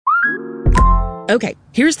Okay,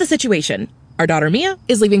 here's the situation. Our daughter Mia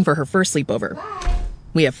is leaving for her first sleepover.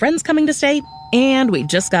 We have friends coming to stay, and we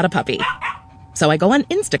just got a puppy. So I go on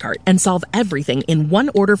Instacart and solve everything in one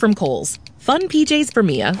order from Kohl's. Fun PJs for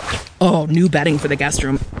Mia. Oh, new bedding for the guest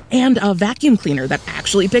room. And a vacuum cleaner that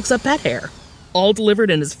actually picks up pet hair. All delivered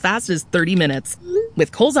in as fast as 30 minutes.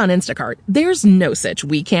 With Kohl's on Instacart, there's no such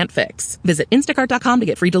we can't fix. Visit instacart.com to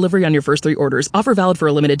get free delivery on your first 3 orders. Offer valid for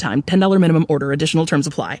a limited time. $10 minimum order. Additional terms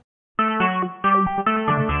apply.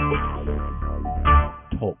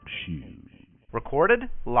 Talk shoes. Recorded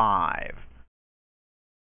live.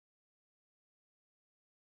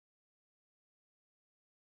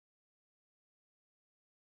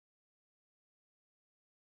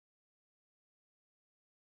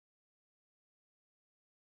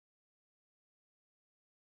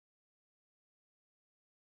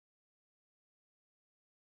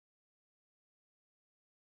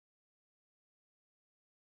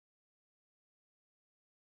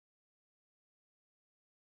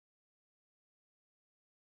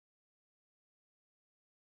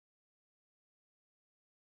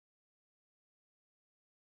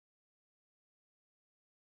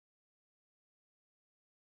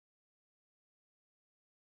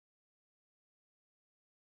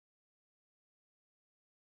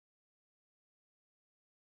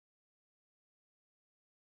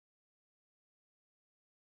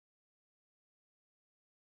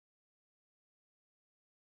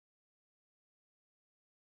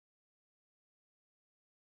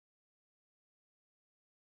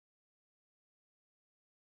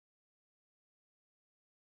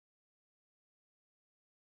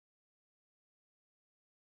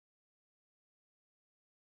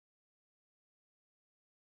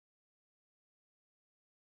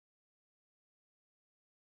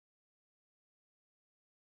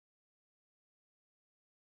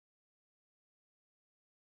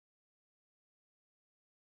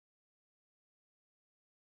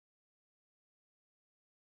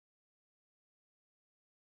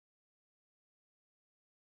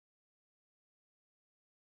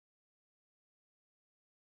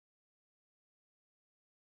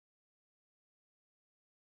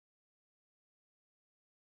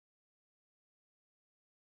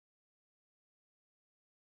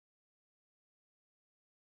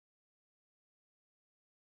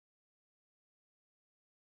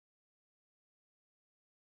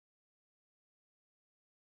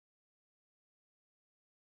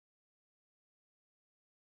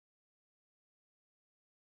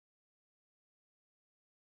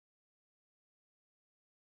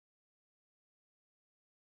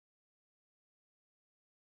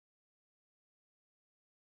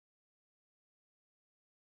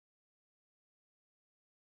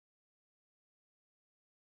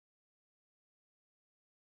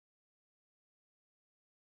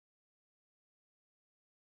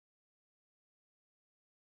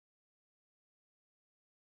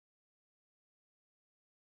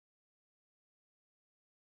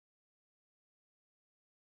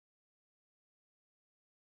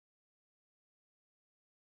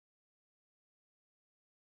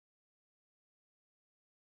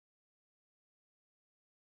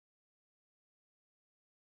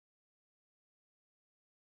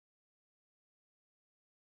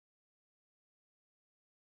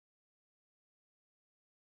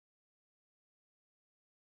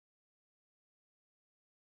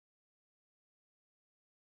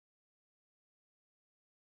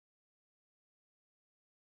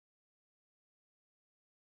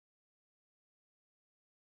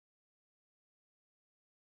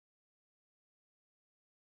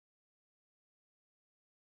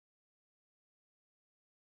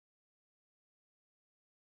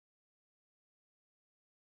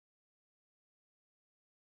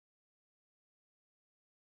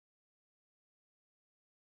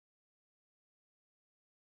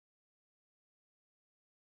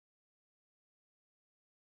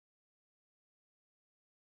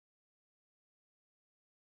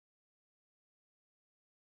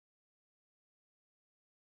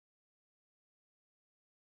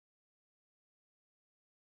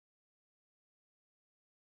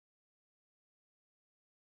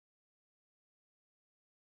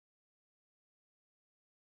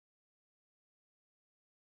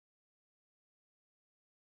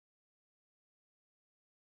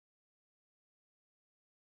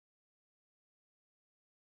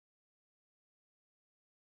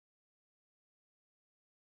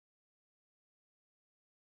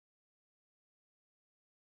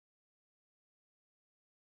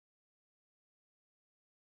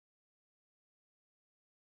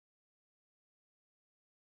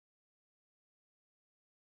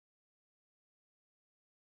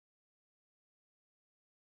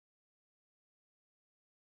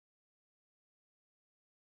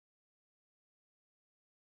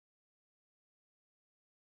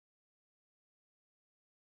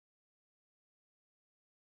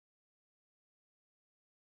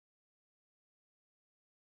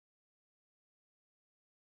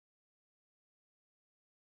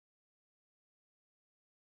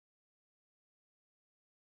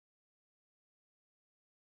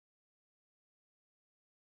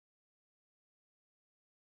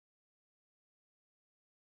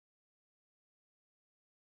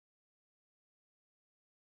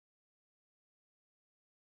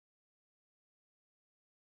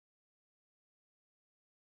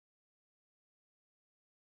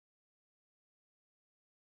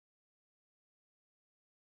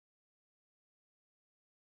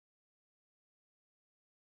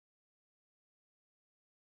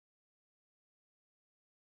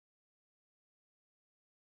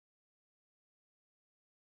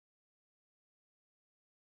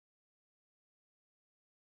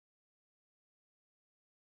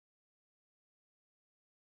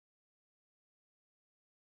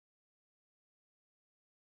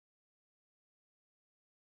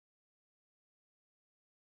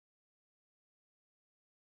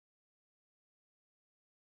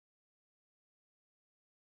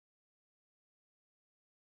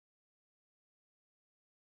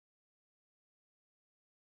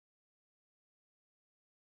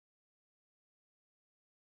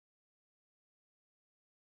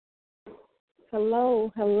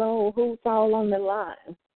 Hello, hello. Who's all on the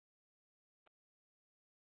line?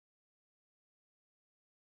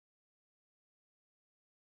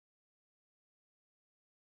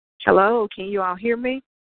 Hello, can you all hear me?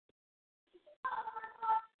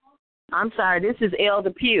 I'm sorry, this is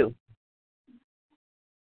Elder Pugh.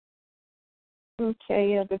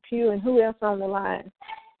 Okay, Elder Pugh, and who else on the line?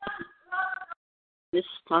 This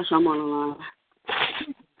is Tasha, I'm on the line.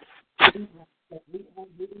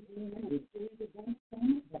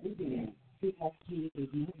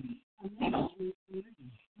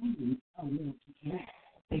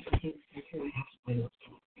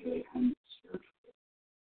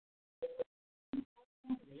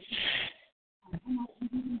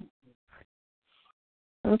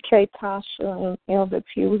 Okay, Tasha and Elder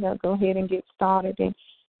Pugh, we're going to go ahead and get started, and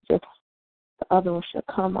just the other one should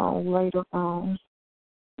come on later on.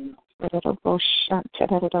 Tasha, I'm going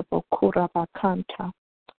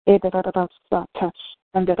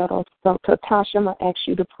to ask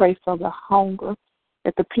you to pray for the hunger,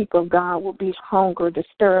 that the people of God will be hungry, to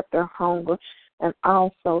stir up their hunger, and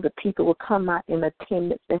also the people will come out in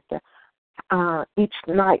attendance, that each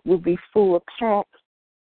night will be full packed.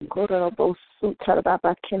 Elder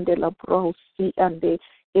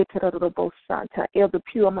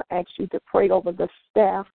Pugh, I'm going to ask you to pray over the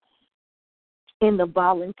staff and the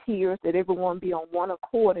volunteers, that everyone be on one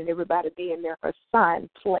accord and everybody be in their assigned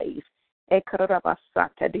place. Did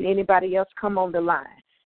anybody else come on the line?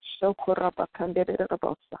 Who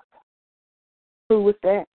was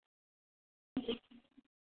that?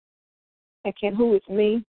 And who is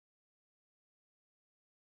me?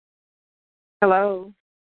 Hello?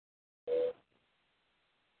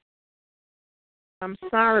 I'm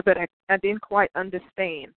sorry, but I didn't quite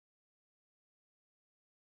understand.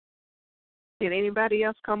 Did anybody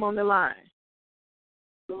else come on the line?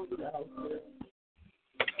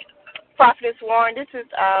 Prophetess Warren, this is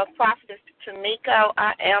Prophetess Tamika.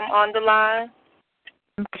 I am on the line.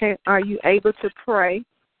 Okay, are you able to pray?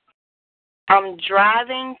 I'm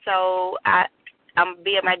driving, so I'm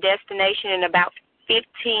be at my destination in about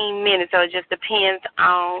 15 minutes. So it just depends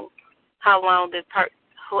on how long the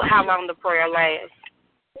prayer lasts.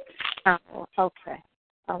 Oh, okay.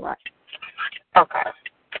 All right. Okay.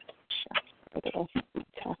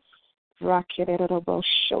 Rakerabo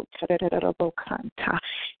show tererabo kanta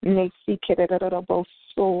nesi kererabo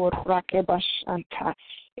so rakebashanta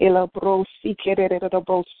elabro si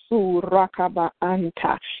kererabo su rakaba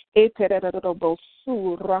anta etererabo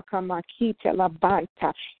su rakama kita la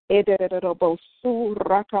banta edererabo su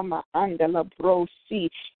rakama anda la brosi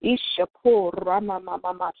ishapo rama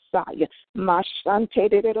mama masaya mashante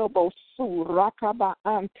dererabo su rakaba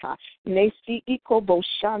anta nesi ikobo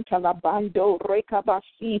shanta la bando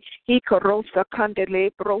rekabasi Ikorosa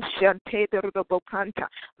kandele broshante derobokanta.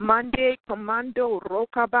 Mande commando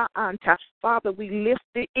rokaba anta. Father, we lift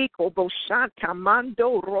the ikobo shanta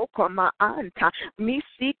mando rokama anta.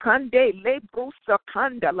 Misi kande le brosa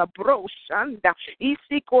kanda la broshanda.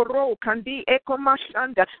 Isikoro kandi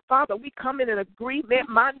ekomashanda. Father, we come in an agreement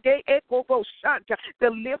mande ekobo shanta to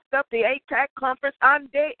lift up the APAC conference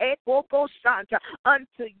ande ekobo shanta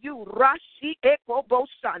unto you. Rashi ekobo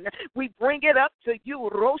shanta. We bring it up to you.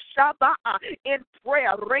 Roshaba in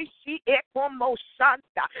prayer. Reshi ekomo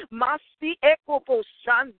shanda. Masi ekobo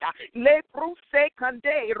shanda. Le bruse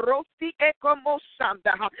kande. Rosi ekomo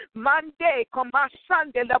shanda. Mande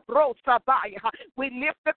komashande la brosa baya. We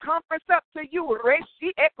lift the conference up to you.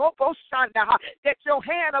 Reshi ekobo shanda. That your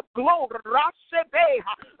hand of glory,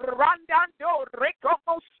 Rashebeha, Randando,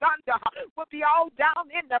 Rekomo shanda, will be all down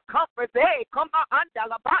in the conference. Hey, come on,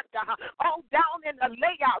 Andalabanda, all down in the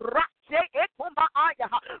layout.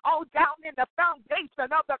 All down in the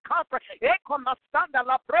foundation of the conference,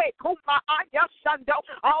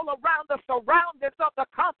 all around the surroundings of the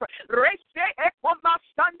conference.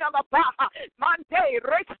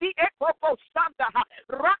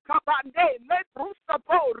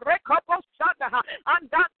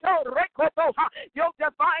 Your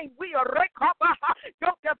divine will,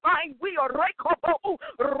 your divine will,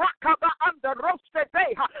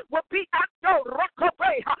 will be at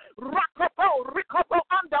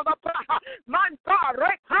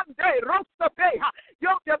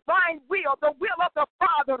your divine will, the will of the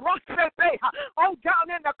Father, all down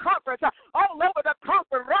in the conference, all over the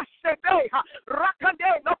conference,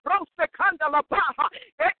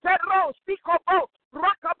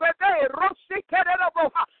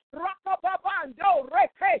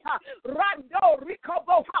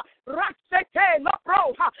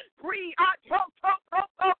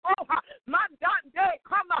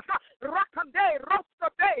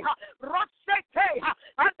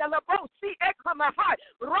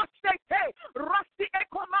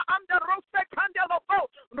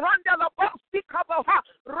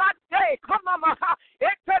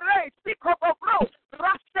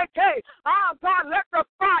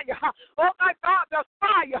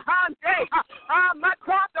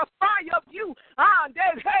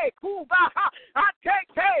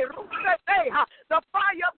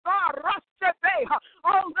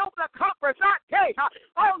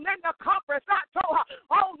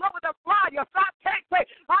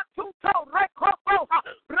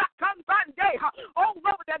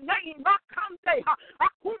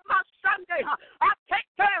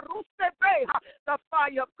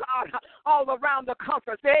 fire of God all around the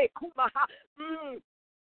conference. Hey, Kumaha.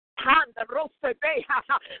 And Rosebeha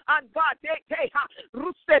and Badeha,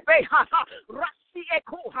 Rusebeha,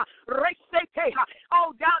 Rasiekoha, Reseteha,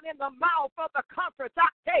 all down in the mouth of the conference.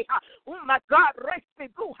 Oh my God,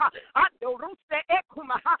 Resebuha, and Ruse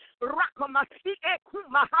Ekumaha, Rakamasi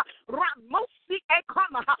Ekumaha, Ramosi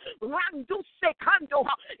Ekamaha, Randuse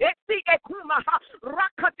Kandoha, Eti Ekumaha,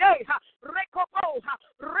 Rakadeha, Rekoboha,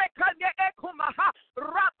 Rekane Ekumaha,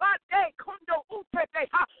 Rabade Kundo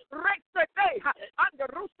Utebeha, Resebeha, and the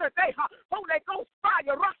Rusebeha, Holy Ghost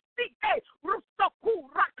fire, Rasi, Rusoku,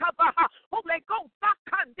 Rakabaha, Holy Ghost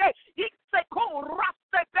Bakande, Iseku,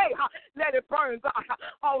 Rasebeha, let it burn, God,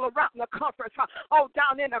 all around the conference, all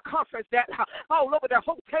down in the conference, that all over the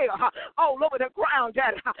hotel, all over the ground,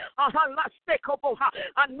 that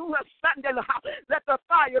let the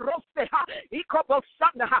fire roast, the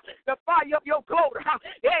fire of your glory,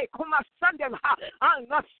 Sunday,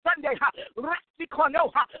 Sunday,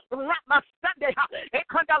 Rastikono, Rama Sunday,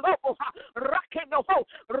 Ekandalobo, Rakenoho,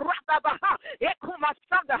 Rababaha, Ekuma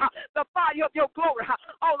Sunday, the fire of your glory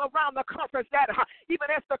all around the conference, that even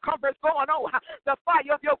as the conference going on, the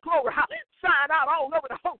fire of your glory shine out all over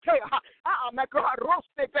the hotel. My God,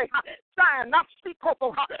 roasted, shine,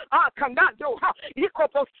 Nasikobo, Kanando,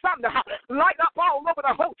 Ikobo Sunday, light up all over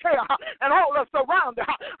the hotel and all of around.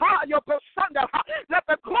 Your Sunday, let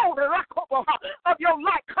the glory of your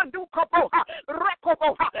light, Kandukobo,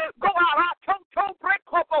 Rekobo, go out, Toto,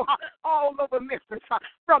 Brekobo, all over Memphis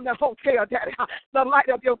from the hotel, Daddy. The light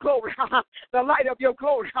of your glory, the light of your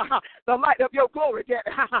glory, the light of your glory,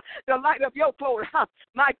 Daddy. The light of your glory,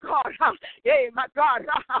 my God, yeah, my God,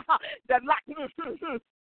 the light.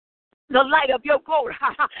 The light of your glory,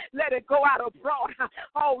 let it go out abroad,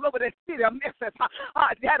 all over the city of Memphis.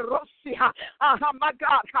 My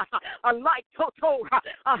God, a light toto,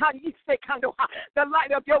 the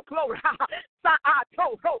light of your glory.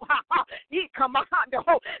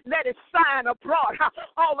 Let it shine abroad.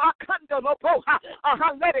 All our candle,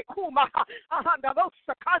 let it kuma,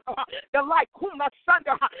 the light kuma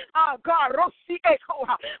sanda, God, Rossi echo,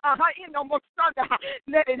 in the Mustanda,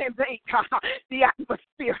 let it invade the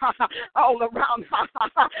atmosphere. All around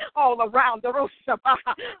the Rosa,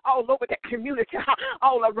 all over the community,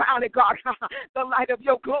 all around it, God, the light of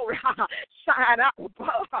your glory shine out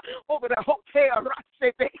above, over the hotel,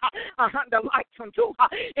 the light from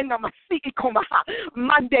in the Masikoma,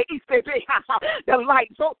 Monday, the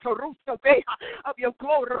light of your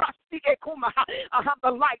glory,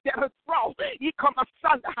 the light that has drawn,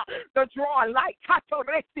 the drawing light,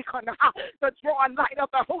 the drawing light of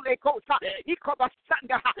the Holy Ghost,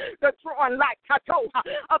 the drawing light of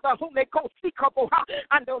the Holy Ghost,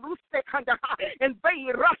 and the Rusekanda,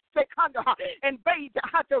 invade Rusekanda, invade the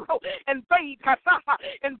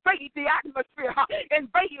atmosphere,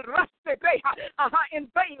 invade Rusekanda,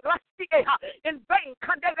 invade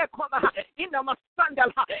Kandela, in the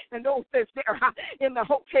Masandala, and those that's there in the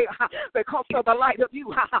hotel, because of the light of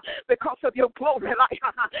you, because of your glory light,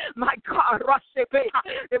 my God, Rusekanda,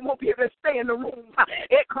 they won't be able to stay in the room.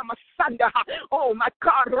 Oh my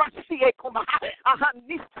God, Rusekanda,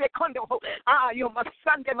 you must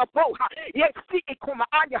send them a bow. Yes,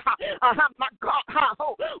 my God,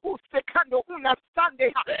 who's the candle una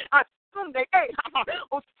Sunday, Sunday,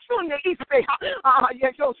 Sunday, yes,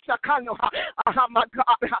 my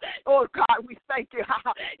God, oh God, we thank you,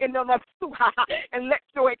 in the and let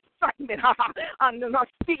your excitement, and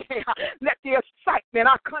let the excitement,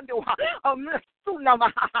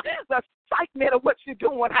 the excitement of what you're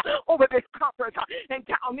doing over this conference and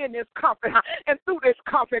down in this conference and through this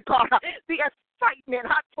conference, God, the excitement,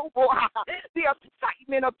 the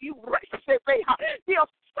excitement of you, the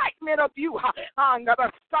excitement of you,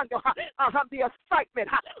 the excitement,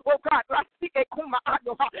 oh God, the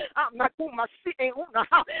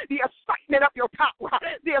excitement of your power,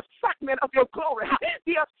 the excitement of your glory,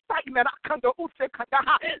 the excitement,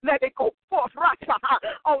 let it go forth,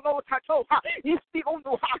 oh Lord,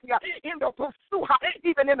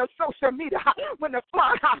 even in the social media, when the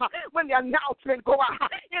flyer, when the announcement go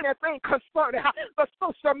out, anything concerning the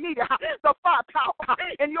social media, the firepower,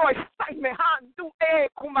 and your excitement,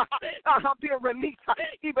 be released,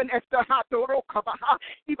 even as the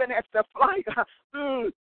even as the flyer.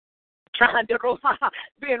 Trying to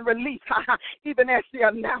being released, even as the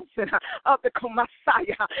announcement of the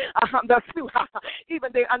Messiah, the Suha,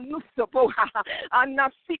 even the Anusabo,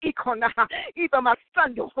 even my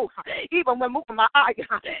son, even when moving my eye,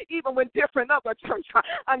 even when different other church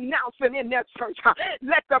announcing in their church,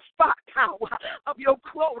 let the fire tower of your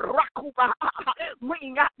glory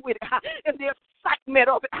ring out with it, and the excitement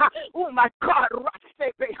of it. Oh my God,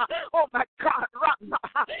 oh my God,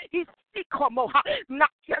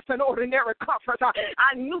 extraordinary comfort.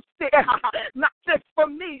 I knew not just for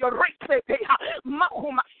me,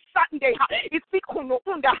 Sunday, Isikuno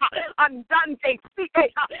Unda, Andande,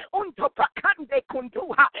 Unto Pakande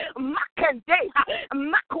Kunduha, Makande,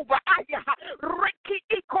 Makuba Aya, Reki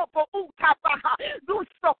Ikopo Utabaha,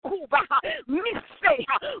 Lusokuba,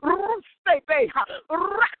 Miseha, Rustebeha,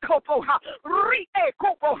 Rakoboha,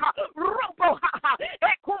 Riekoboha, Roboha,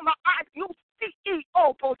 Ekuma Adu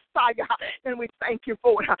CEO Bosaya, and we thank you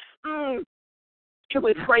for it.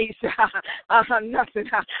 We praise you. Nothing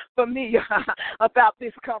for me about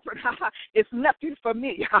this comfort. It's nothing for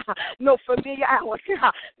me. No familiarity.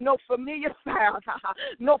 No familiar sound.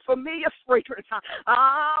 No familiar fragrance.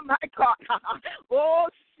 Oh, my God. Oh,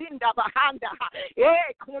 Sinda Bahanda.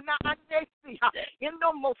 Kuna Anesi.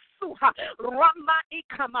 Indo Mosuha. Rama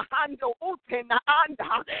Ikamahando Utena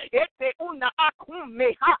Anda. Ete Una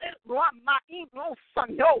Akumeha. Rama Ino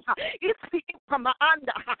Sanoha. It's the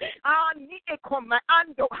Ikamaanda. Ani Ekoma.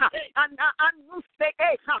 Ando and Anuse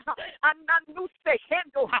and Anuse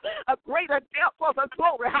Hendo, a greater depth of the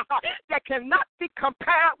glory that cannot be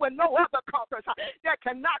compared with no other conference, that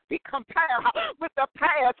cannot be compared with the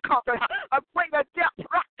past conference, a greater depth,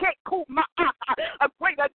 a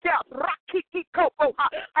greater depth, Rakikopo,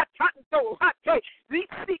 Atando,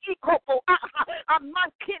 Risi Ikopo,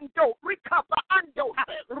 Amankindo, Rikapa Ando,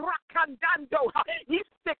 Rakandando,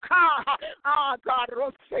 Istika, God,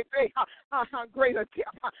 Rosebe, greater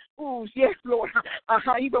depth. Oh, yes, Lord.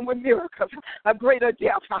 Even with miracles, a greater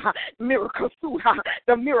depth. Miracles,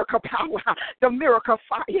 the miracle power, the miracle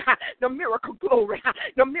fire, the miracle glory,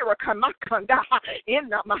 the miracle makanda in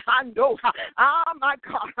the mahando. Ah, my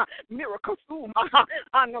God, miracles,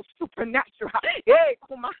 on the supernatural.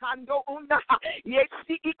 Kumahando una, yes,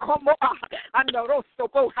 ikomo, and the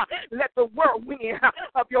rosobo. Let the whirlwind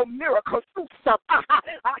of your miracles,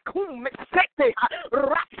 akum sete,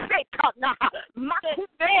 rasekana. We're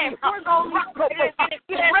going to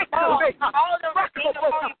rock all the rock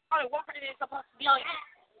supposed to be on.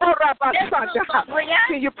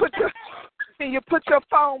 Can you put your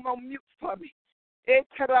phone on mute for me?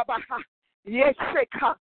 Yes,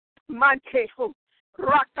 Manteho,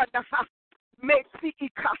 Rakadaha,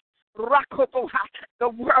 Mesika. Rakoboha, the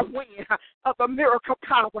whirlwind of the miracle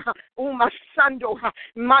power, Umasandoha,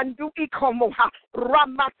 Mandu Ikomoha,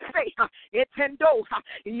 Ramaseha, Etendoha,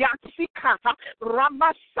 Yatsika,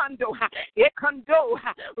 Ramasandoha,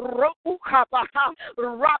 Ekondoha, Rokuhabaha,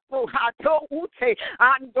 Rapoha, Toute,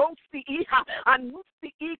 Andosiha,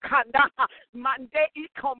 Anusi Ikandaha, Mande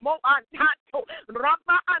Ikomo Antanto,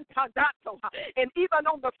 Rama Antadato, and even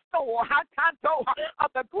on the floor, Hatanto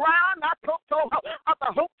of the ground, Atoto of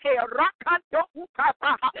the hotel. Rakando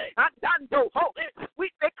ukapa andando ho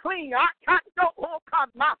sweep it clean akando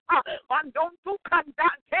ukama andondu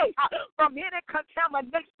kandante from any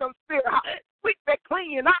contamination spirit sweep it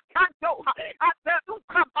clean akando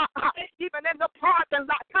ukama even in the parking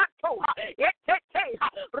lot kanto etete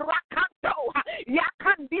rakando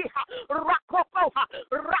yakandi rakopo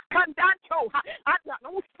rakandanto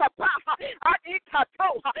andusapa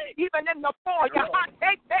adikato even in the foyer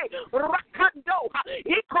rakando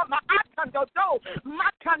ikoma atando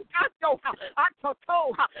makando atoto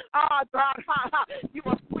God, you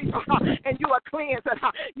are sweet and you are cleansed.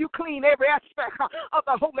 You clean every aspect of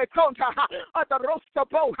the holy conta of the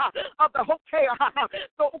rostabo of the hotel.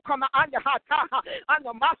 So ukama anya hata and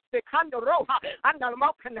the master kandoro and the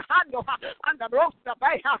mountain hando and the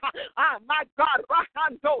rostabe. My God,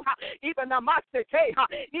 rahando even the master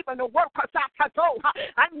even the workers atato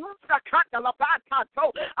and musa kandala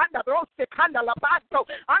batato and the roste kandala bato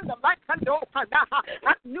and the makando panaha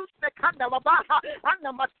and nusa kandala baha and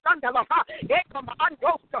the masandala ekama and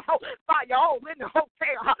rosto fire all in the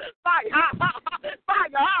hotel fire God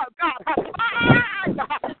fire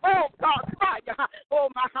oh God fire oh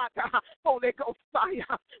my heart Holy Ghost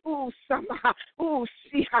fire ooh sama ooh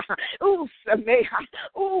siha ooh sameha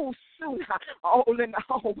ooh suha all in the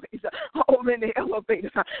hallways all in the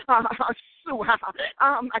elevators suha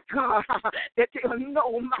oh my God that they'll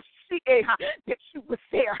know my that you was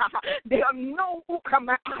there. They'll know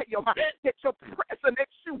that your presence, that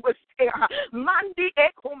you was there. Mandi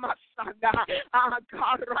ekomasanda.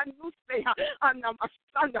 God, ranuse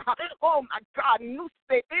anamasanda. Oh my God,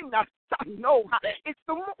 nuse ina sano. It's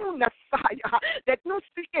the moon Messiah that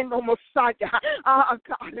nuse ino Messiah.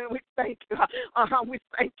 God, and we thank you. We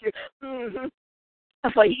thank you.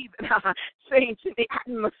 For even changing the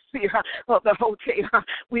atmosphere of the hotel.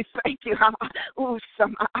 We thank you.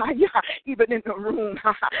 Even in the room.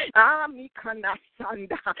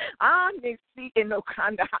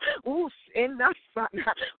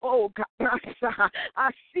 Oh God,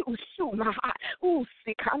 I see Usuma,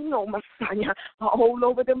 Usikano, Messiah, all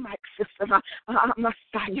over the mic system,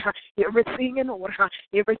 Messiah, everything in order,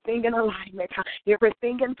 everything in alignment,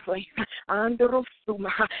 everything in place, under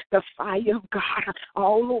Usuma, the fire of God,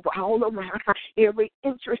 all over, all around, every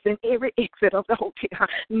entrance and every exit of the hotel,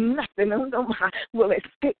 nothing will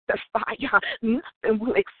escape the fire, nothing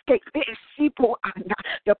will escape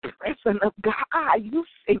the presence of God. You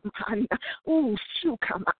say, man,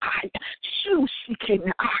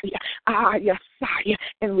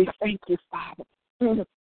 and we thank you, Father. And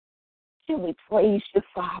we praise you,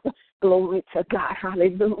 Father. Glory to God.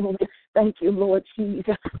 Hallelujah. Thank you, Lord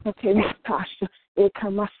Jesus. Okay, Miss Tasha.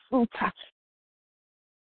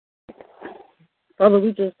 Father,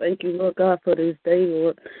 we just thank you, Lord God, for this day,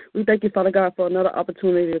 Lord. We thank you, Father God, for another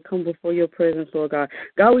opportunity to come before your presence, Lord God.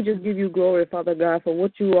 God, we just give you glory, Father God, for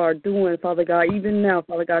what you are doing, Father God, even now,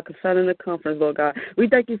 Father God, concerning the conference, Lord God. We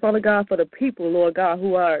thank you, Father God, for the people, Lord God,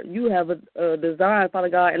 you have designed, Father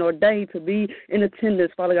God, and ordained to be in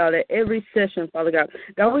attendance, Father God, at every session, Father God.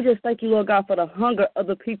 God, we just thank you, Lord God, for the hunger of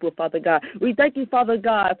the people, Father God. We thank you, Father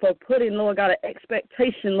God, for putting, Lord God, an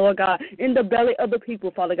expectation, Lord God, in the belly of the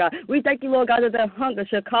people, Father God. We thank you, Lord God, that hunger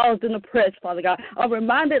shall cause them to press, Father God. I'm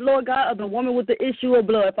reminded, Lord God, of the woman with the issue of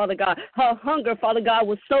blood, Father God. Her hunger, Father God,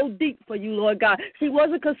 was so deep for you, Lord God. She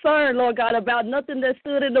wasn't concerned, Lord God, about nothing that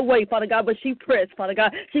stood in the way, Father God, but she pressed, Father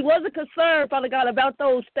God. She wasn't concerned, Father God, about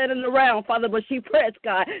those standing around, Father, but she pressed,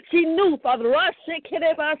 God. She knew, Father.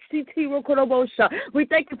 We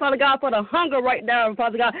thank you, Father God, for the hunger right now,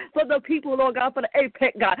 Father God, for the people, Lord God, for the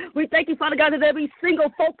APEC, God. We thank you, Father God, that there be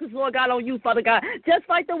single focus, Lord God, on you, Father God. Just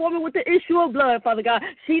like the woman with the issue of blood, Father God.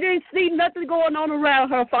 She didn't see nothing going on around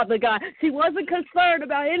her, Father God. She wasn't concerned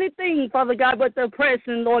about anything, Father God, but the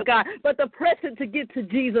pressing, Lord God, but the pressing to get to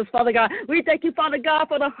Jesus, Father God. We thank you, Father God,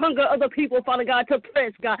 for the hunger of the people, Father God, to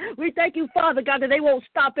press, God. We thank you, Father God, that they won't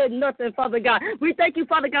stop at nothing, Father God. We thank you,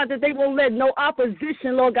 Father God, that they won't let no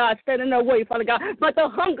opposition, Lord God, stand in their way, Father God. But the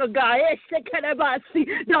hunger, God,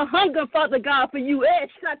 the hunger, Father God, for you,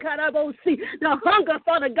 the hunger,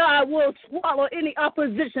 Father God, will swallow any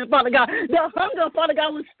opposition, Father God. The hunger, Father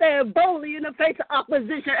God, will stand boldly in the face of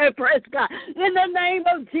opposition and press, God. In the name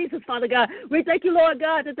of Jesus, Father God, we thank you, Lord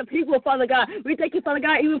God, that the people, Father God, we thank you, Father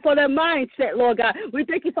God, even for their mindset, Lord God. We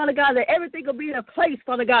thank you, Father God, that everything will be in a place,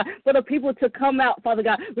 Father God, for the people to come out, Father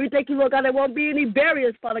God. We thank you, Lord God, there won't be any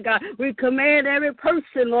barriers, Father God. We command every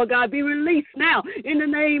person, Lord God, be released now in the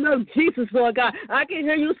name of Jesus, Lord God. I can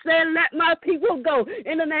hear you saying, let my people go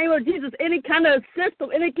in the name of Jesus. Any kind of system,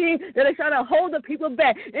 anything that is trying to hold the people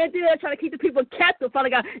back, anything that's trying to keep the people captive, Father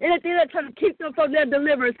God, anything that's trying to keep them from their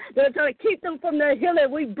deliverance, that's trying to keep them from their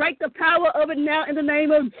healing, we break the power of it now in the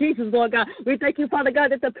name of Jesus, Lord God. We thank you, Father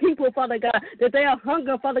God, that the people, Father God, that they are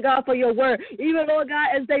hunger, Father God, for your word. Even, Lord God,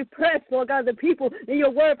 as they press, Lord God, the people in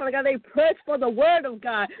your word, Father God, they press for the word of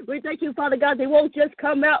God. We thank you, Father God, they won't just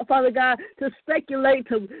come out, Father God, to speculate,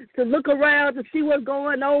 to look around, to see what's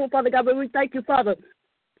going on, Father God, but we thank you, Father,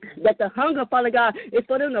 that the hunger, Father God, is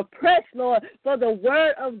for them to press, Lord, for the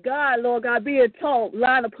word of God, Lord God, being taught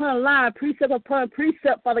line upon line, precept upon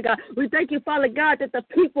precept, Father God. We thank you, Father God, that the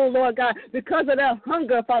people, Lord God, because of their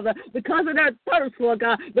hunger, Father, because of their thirst, Lord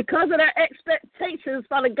God, because of their expectations,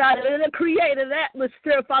 Father God, and it created an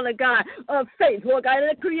atmosphere, Father God, of faith, Lord God, and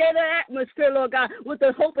it created an atmosphere, Lord God, with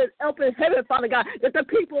the hope and open heaven, Father God, that the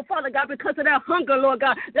people, Father God, because of their hunger, Lord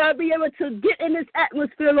God, they'll be able to get in this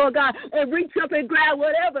atmosphere, Lord God, and reach up and grab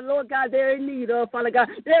whatever, Lord God, they're in need of, Father God.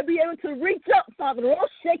 They'll be able to reach up, Father,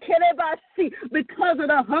 because of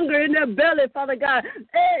the hunger in their belly, Father God.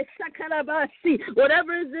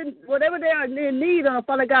 Whatever they are in need of,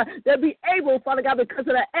 Father God, they'll be able, Father God, because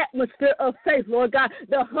of the atmosphere of faith, Lord God.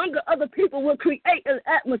 The hunger of the people will create an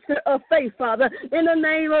atmosphere of faith, Father, in the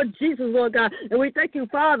name of Jesus, Lord God. And we thank you,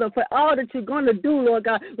 Father, for all that you're going to do, Lord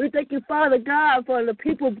God. We thank you, Father God, for the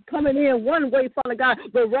people coming in one way, Father God,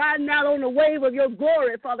 but riding out on the wave of your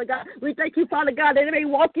glory, Father God. We thank you, Father God, that they may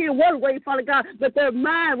walk in one way, Father God, but their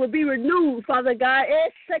mind will be renewed, Father God.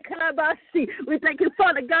 We thank you,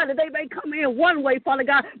 Father God, that they may come in one way, Father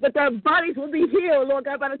God, but their bodies will be healed, Lord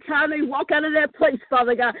God, by the time they walk out of that place,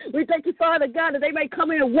 Father God. We thank you, Father God, that they may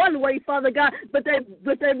come in one way, Father God, but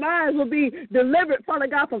their minds will be delivered, Father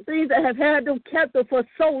God, from things that have had them captive for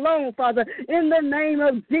so long, Father, in the name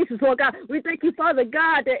of Jesus, Lord God. We thank you, Father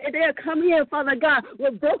God, that they'll come in, Father God,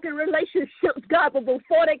 with broken relationships, God, but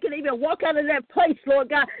before they can even walk out of that place, Lord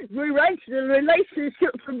God,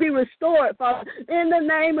 relationships will be restored, Father, in the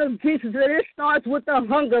name of Jesus. And it starts with the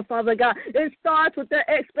hunger, Father God. It starts with the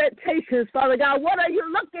expectations, Father God. What are you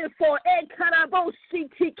looking for?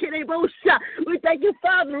 We thank you,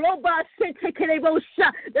 Father.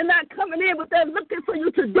 They're not coming was there looking for you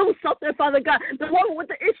to do something, Father God. The woman with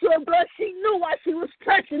the issue of blood, she knew why she was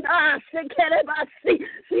touching.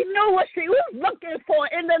 She knew what she was looking for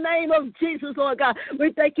in the name of Jesus, Lord God.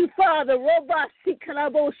 We thank you, Father.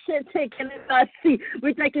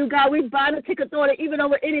 We thank you, God. We bind and take authority even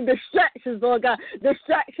over any distractions, Lord God.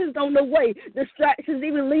 Distractions on the way. Distractions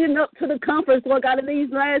even leading up to the conference, Lord God, in these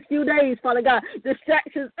last few days, Father God.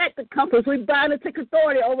 Distractions at the conference. We bind and take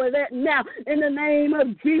authority over that now in the name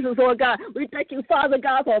of Jesus, Lord God. We thank you, Father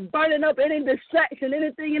God, for burning up any distraction,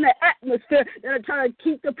 anything in the atmosphere that are trying to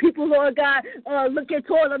keep the people, Lord God, looking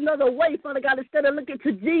toward another way, Father God, instead of looking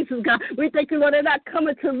to Jesus, God. We thank you, Lord, they're not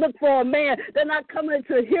coming to look for a man. They're not coming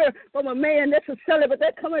to hear from a man necessarily, but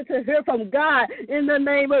they're coming to hear from God in the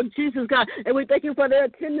name of Jesus, God. And we thank you for the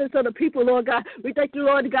attendance of the people, Lord God. We thank you,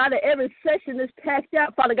 Lord God, that every session is packed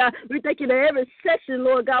out, Father God. We thank you that every session,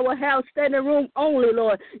 Lord God, will have standing room only,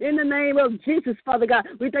 Lord, in the name of Jesus, Father God.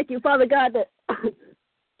 We thank you, Father God, that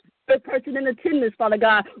the person in attendance, Father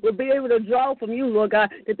God, will be able to draw from you, Lord God,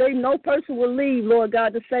 that no person will leave, Lord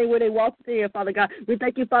God, the same way they walked in, Father God. We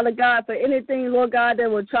thank you, Father God, for anything, Lord God, that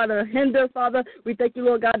will try to hinder, Father. We thank you,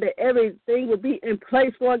 Lord God, that everything will be in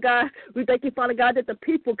place, Lord God. We thank you, Father God, that the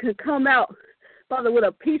people can come out, Father, with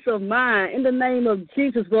a peace of mind in the name of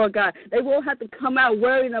Jesus, Lord God. They won't have to come out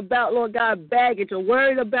worrying about, Lord God, baggage or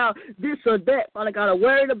worried about this or that, Father God, or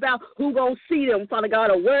worried about who going to see them, Father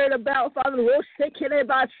God, or worried about, Father, what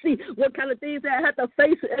kind of things they have to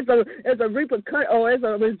face as a repercussion or as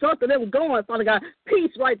a result of them going, Father God.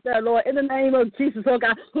 Peace right there, Lord, in the name of Jesus, Lord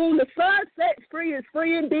God. Whom the Son sets free is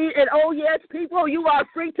free indeed. And, oh, yes, people, you are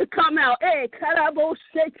free to come out. You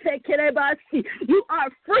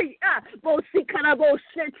are free. You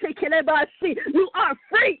are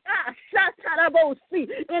free.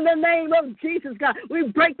 In the name of Jesus, God. We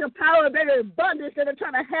break the power of every abundance that are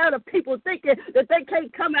trying to have the people thinking that they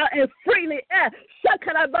can't come out and freely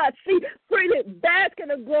bask in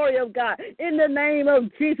the glory of God. In the name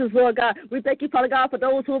of Jesus, Lord God. We thank you, Father God, for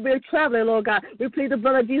those who will be traveling, Lord God. We plead the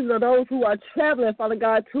blood of Jesus of those who are traveling, Father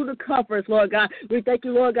God, to the conference, Lord God. We thank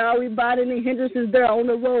you, Lord God. We bind any hindrances there on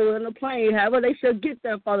the road, on the plane, however they shall get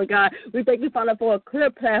there, Father God. We thank you, Father, for a clear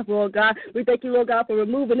path, Lord God. We thank you, Lord God, for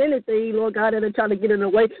removing anything, Lord God, that are trying to get in the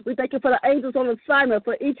way. We thank you for the angels on assignment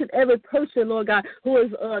for each and every person, Lord God, who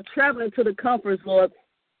is traveling to the conference, Lord.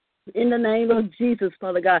 In the name of Jesus,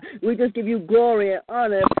 Father God, we just give you glory and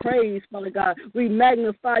honor and praise, Father God. We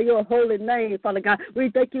magnify your holy name, Father God.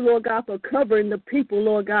 We thank you, Lord God, for covering the people,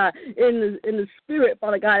 Lord God, in the spirit,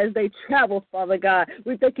 Father God, as they travel, Father God.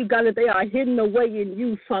 We thank you, God, that they are hidden away in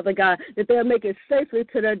you, Father God, that they are making safely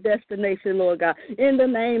to their destination, Lord God. In the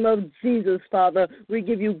name of Jesus, Father, we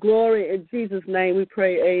give you glory. In Jesus' name we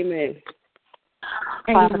pray, amen.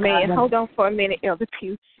 Amen. Hold on for a minute, Elder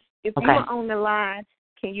Pugh. If you are on the line,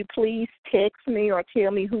 can you please text me or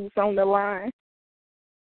tell me who's on the line?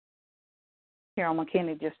 Carol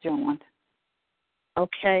McKinney just joined.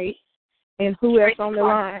 Okay. And who else on the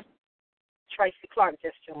line? Tracy Clark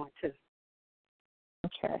just joined, too.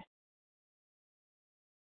 Okay.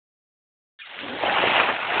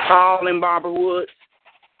 Paul and Barbara Woods.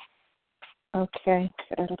 Okay.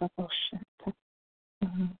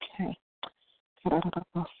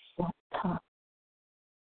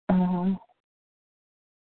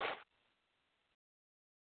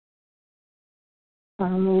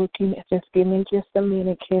 I'm looking at just give me just a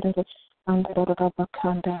minute, Miss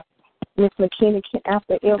McKinney,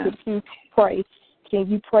 after Elder Q pray, can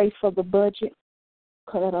you pray for the budget?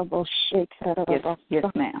 Yes,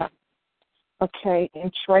 ma'am. Okay,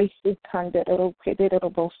 and Tracy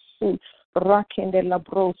Rakende la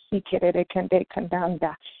bro si kerere kande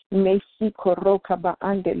kandanda. Mesi koroka ba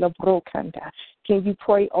ande la bro kanda. Can you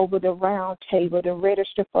pray over the round table, the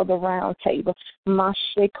register for the round table?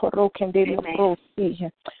 Mashe korokende la bro si.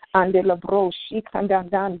 Ande la bro shi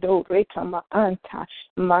kandandando reka ma anta.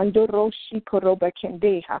 Mandoro shi koroba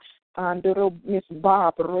kendeha. Andoro Miss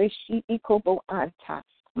Bob reshi ikobo anta.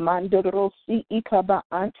 Mandorosi ikaba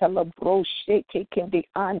anta labro sheke kendi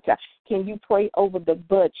anta. Can you pray over the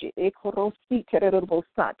budget? Ekorosi tererebo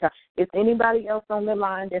santa. Is anybody else on the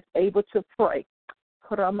line that's able to pray?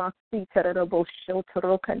 Koramasi tererebo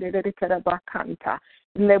shotoro kandere terabakanta.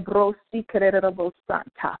 Lebrosi tererebo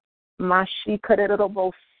santa. Mashi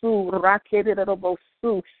tererebo su rakererebo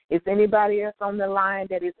su. Is anybody else on the line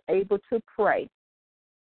that is able to pray?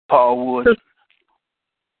 Paul Wood.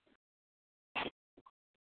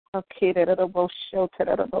 Okay,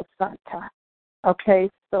 okay,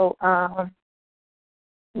 so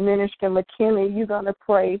Minister McKinley, you're going to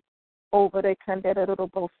pray over the Candidate. I'm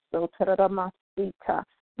going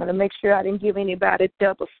to make sure I didn't give anybody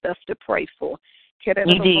double stuff to pray for.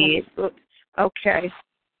 You did. Okay.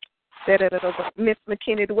 Miss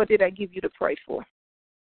McKinney, what did I give you to pray for?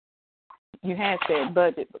 You had said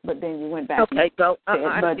budget, but then you went back. Okay, go. I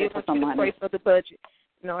still want you to pray for the budget.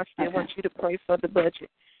 No, I still want you to pray for the budget.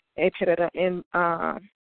 And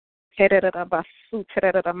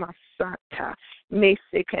Miss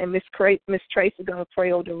Tracy gonna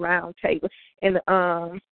pray over the round table, and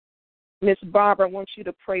Miss Barbara wants you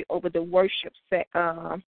to pray over the worship set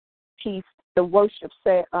piece, the worship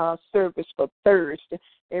set service for Thursday.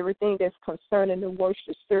 Everything that's concerning the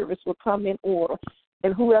worship service will come in order.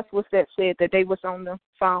 And who else was that said that they was on the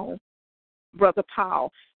phone? Brother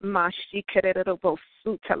Paul. Brother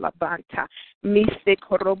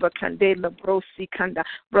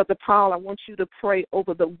Paul, I want you to pray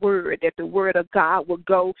over the word, that the word of God will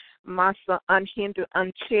go, Massa, unhindered,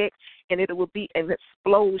 unchecked, and it will be an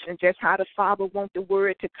explosion, just how the Father wants the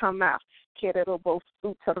word to come out.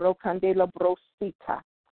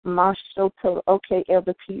 Okay,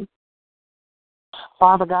 Elder P.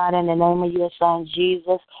 Father God, in the name of your Son,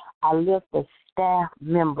 Jesus, I lift the staff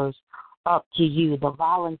members up to you, the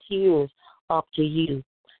volunteers up to you.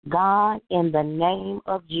 God, in the name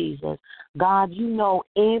of Jesus, God, you know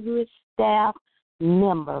every staff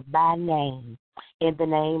member by name. In the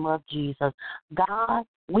name of Jesus, God,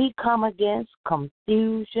 we come against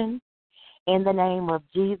confusion. In the name of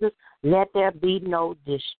Jesus, let there be no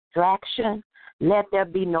distraction. Let there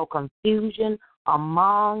be no confusion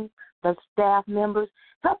among the staff members.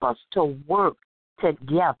 Help us to work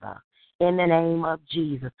together in the name of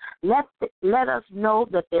Jesus. Let us know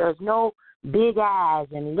that there is no big eyes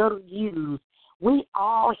and little U's. We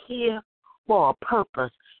all here for a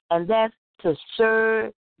purpose, and that's to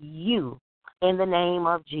serve you in the name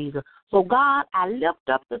of Jesus. So, God, I lift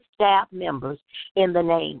up the staff members in the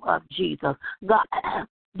name of Jesus. God,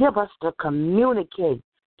 give us to communicate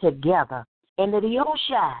together in the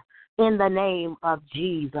Oshai in the name of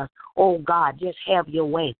Jesus. Oh, God, just have your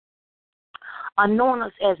way. Anoint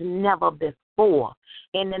us as never before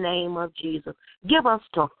in the name of Jesus. Give us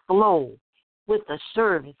to flow with the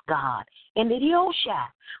service, God, in the Oshai,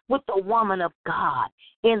 with the woman of God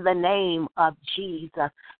in the name of Jesus.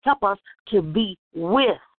 Help us to be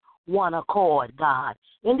with one accord, God,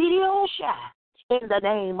 in the Oshai. In the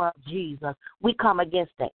name of Jesus, we come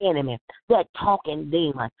against the enemy, that talking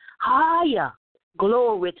demon. Higher,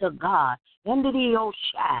 glory to God. In the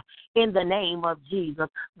Oshai, in the name of Jesus.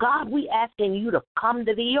 God, we asking you to come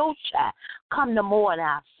to the Oshai. Come to more in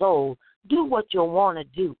our souls. Do what you want to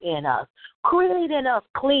do in us. Create in us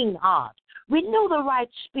clean hearts. Renew the right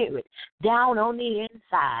spirit down on the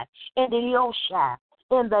inside. In the Oshai,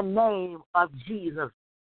 in the name of Jesus.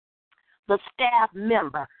 The staff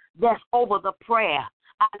member that's over the prayer,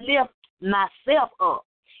 I lift myself up.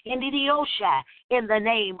 In the Oshai, in the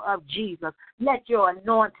name of Jesus, let your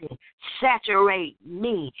anointing saturate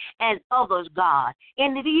me and others, God.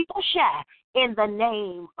 In the Oshai, in the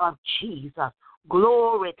name of Jesus,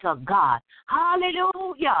 glory to God.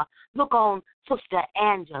 Hallelujah. Look on Sister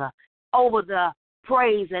Angela over the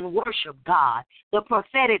praise and worship, God, the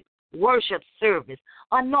prophetic worship service.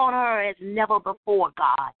 Anoint her as never before,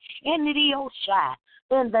 God. In the Oshai,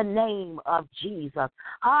 in the name of Jesus.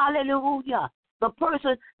 Hallelujah. The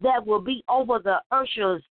person that will be over the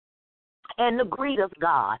ushers and the greeters,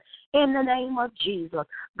 God, in the name of Jesus.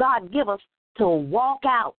 God, give us to walk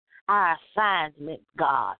out our assignment,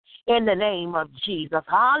 God, in the name of Jesus.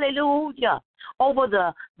 Hallelujah. Over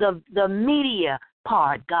the media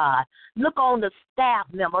part, God. Look on the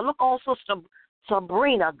staff member. Look on Sister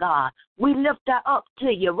Sabrina, God. We lift her up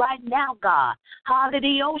to you right now, God.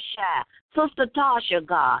 Hallelujah. Sister Tasha,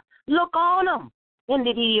 God. Look on them in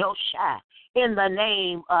the Oshai. In the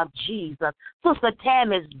name of Jesus. Sister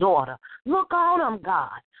Tammy's daughter. Look on them,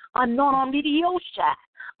 God. Anoint them to the Oshai.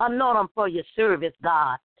 Anoint them for your service,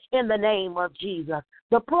 God. In the name of Jesus.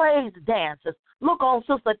 The praise dancers. Look on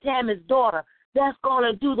Sister Tammy's daughter. That's going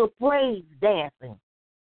to do the praise dancing.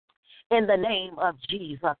 In the name of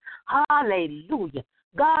Jesus. Hallelujah.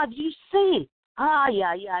 God, you see.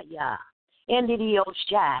 In the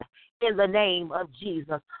Oshai. In the name of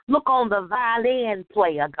Jesus. Look on the violin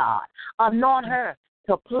player, God. Anoint her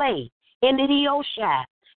to play in the Oshai.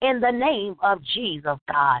 In the name of Jesus,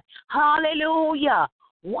 God. Hallelujah.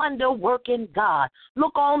 Wonder-working God.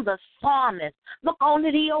 Look on the psalmist. Look on the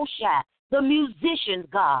Oshai. The musicians,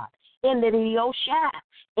 God. In the Oshai.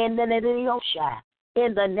 In the Oshai.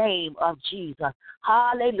 In the name of Jesus.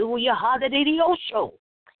 Hallelujah. Hallelujah.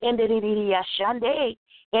 In the Oshai.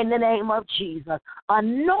 In the name of Jesus,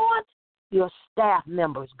 anoint your staff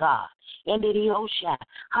members, God. In the Oshai,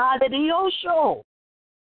 hallelujah,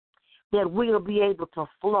 that we'll be able to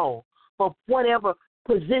flow for whatever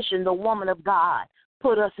position the woman of God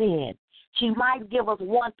put us in. She might give us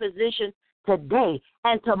one position today,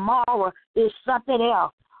 and tomorrow is something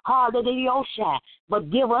else. Hallelujah. But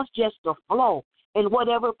give us just the flow in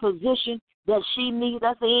whatever position that she needs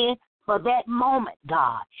us in for that moment,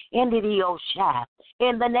 God. In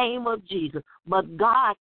the name of Jesus. But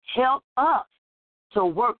God, help us to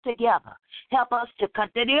work together. Help us to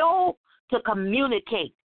continue to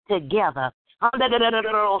communicate together.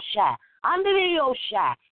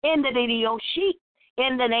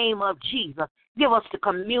 In the name of Jesus, give us to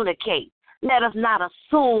communicate. Let us not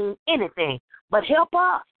assume anything, but help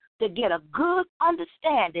us to get a good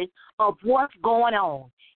understanding of what's going on.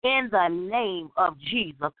 In the name of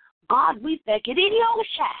Jesus, God, we thank you.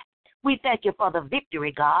 We thank you for the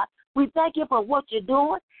victory, God. We thank you for what you're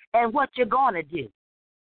doing and what you're going to do.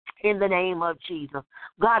 In the name of Jesus,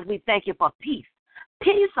 God, we thank you for peace.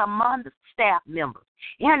 Peace among the staff members.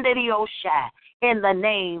 In the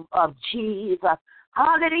name of Jesus.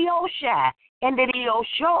 Hallelujah. In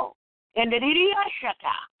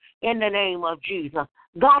the name of Jesus.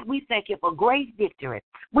 God, we thank you for great victory.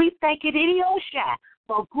 We thank you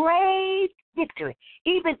for great victory.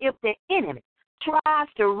 Even if the enemy tries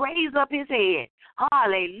to raise up his head,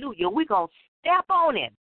 hallelujah, we're going to step on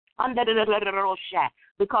him under the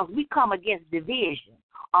because we come against division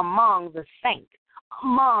among the saints,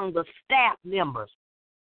 among the staff members.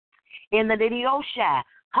 In the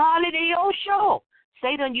hallelujah,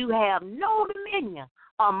 Satan, you have no dominion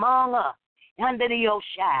among us. Under the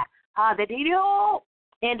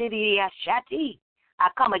I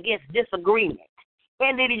come against disagreement.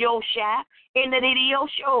 In the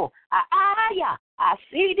show, I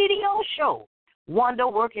see the show. Wonder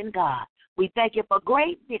working God. We thank you for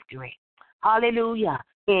great victory. Hallelujah.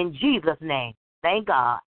 In Jesus' name. Thank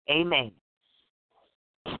God. Amen.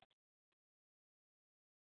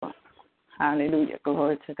 Hallelujah.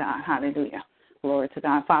 Glory to God. Hallelujah. Glory to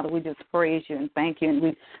God. Father, we just praise you and thank you. And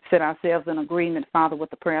we set ourselves in agreement, Father, with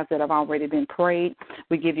the prayers that have already been prayed.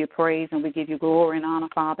 We give you praise and we give you glory and honor,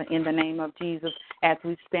 Father, in the name of Jesus, as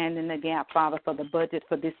we stand in the gap, Father, for the budget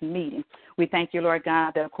for this meeting. We thank you, Lord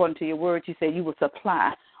God, that according to your word, you say you will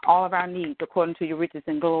supply all of our needs according to your riches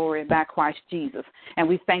and glory by Christ Jesus. And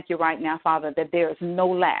we thank you right now, Father, that there is no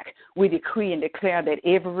lack. We decree and declare that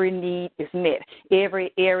every need is met.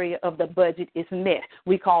 Every area of the budget is met.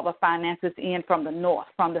 We call the finances in from the north,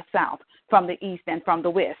 from the south, from the east, and from the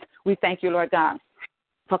west. We thank you, Lord God,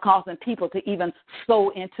 for causing people to even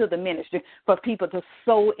sow into the ministry, for people to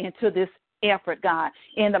sow into this effort, God,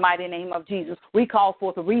 in the mighty name of Jesus. We call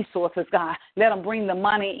forth the resources, God. Let them bring the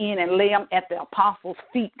money in and lay them at the apostles'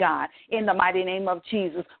 feet, God, in the mighty name of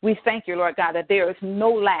Jesus. We thank you, Lord God, that there is no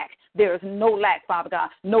lack. There is no lack, Father God,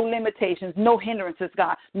 no limitations, no hindrances,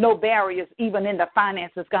 God, no barriers, even in the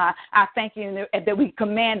finances, God. I thank you that we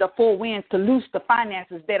command the four winds to loose the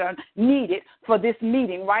finances that are needed for this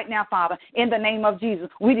meeting right now, Father. In the name of Jesus,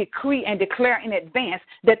 we decree and declare in advance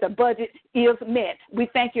that the budget is met. We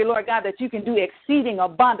thank you, Lord God, that you can do exceeding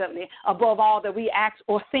abundantly above all that we ask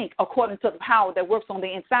or think according to the power that works on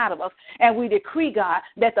the inside of us. And we decree, God,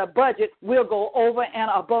 that the budget will go over and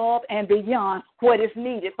above and beyond what is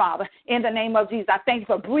needed, Father. In the name of Jesus, I thank you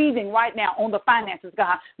for breathing right now on the finances,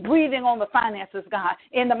 God. Breathing on the finances, God,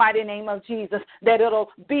 in the mighty name of Jesus, that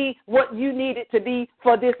it'll be what you need it to be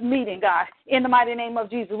for this meeting, God. In the mighty name of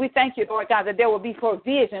Jesus, we thank you, Lord God, that there will be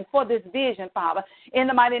provision for this vision, Father. In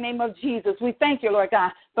the mighty name of Jesus, we thank you, Lord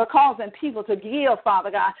God, for causing people to give,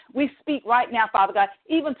 Father God. We speak right now, Father God,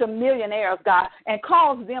 even to millionaires, God, and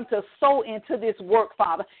cause them to sow into this work,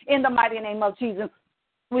 Father. In the mighty name of Jesus,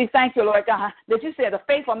 we thank you, Lord God, that you said the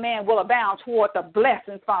faithful man will abound toward the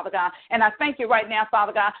blessings, Father God. And I thank you right now,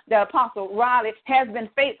 Father God, that Apostle Riley has been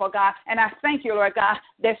faithful, God. And I thank you, Lord God,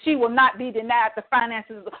 that she will not be denied the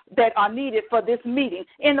finances that are needed for this meeting.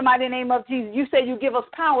 In the mighty name of Jesus, you say you give us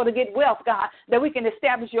power to get wealth, God, that we can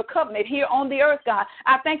establish your covenant here on the earth, God.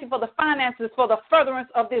 I thank you for the finances for the furtherance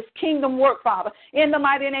of this kingdom work, Father. In the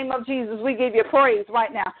mighty name of Jesus, we give you praise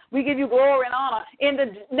right now. We give you glory and honor in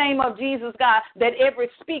the name of Jesus, God, that every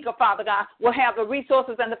speaker, Father God, will have the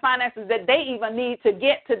resources and the finances that they even need to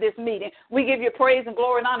get to this meeting. We give you praise and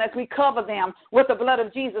glory and honor as we cover them with the blood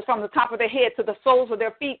of Jesus from the top of their head to the soles of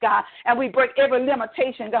their feet, God. And we break every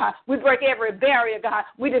limitation, God. We break every barrier, God.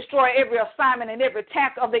 We destroy every assignment and every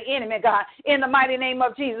attack of the enemy, God. In the mighty name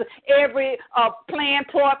of Jesus, every plan,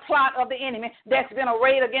 plot of the enemy that's been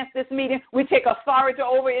arrayed against this meeting, we take authority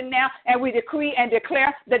over it now, and we decree and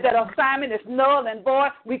declare that that assignment is null and void.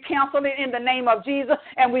 We cancel it in the name of Jesus.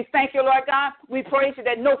 And we thank you, Lord God. We praise you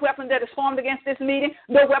that no weapon that is formed against this meeting,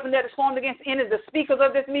 no weapon that is formed against any of the speakers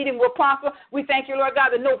of this meeting will prosper. We thank you, Lord God,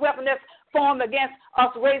 that no weapon that's formed against us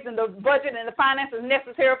raising the budget and the finances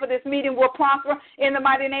necessary for this meeting will prosper in the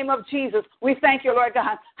mighty name of Jesus. We thank you, Lord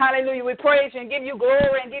God. Hallelujah. We praise you and give you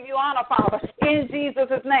glory and give you honor, Father, in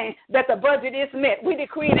Jesus' name, that the budget is met. We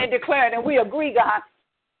decree and declare it, and we agree, God,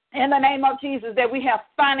 in the name of Jesus, that we have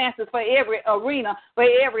finances for every arena, for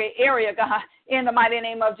every area, God, in the mighty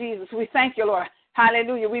name of Jesus. We thank you, Lord.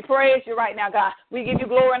 Hallelujah. We praise you right now, God. We give you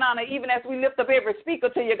glory and honor, even as we lift up every speaker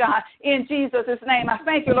to you, God, in Jesus' name. I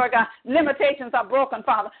thank you, Lord God. Limitations are broken,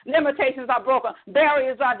 Father. Limitations are broken.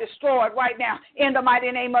 Barriers are destroyed right now, in the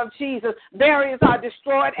mighty name of Jesus. Barriers are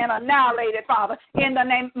destroyed and annihilated, Father, in the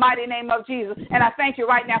mighty name of Jesus. And I thank you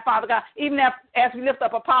right now, Father God, even as we lift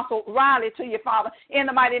up Apostle Riley to you, Father, in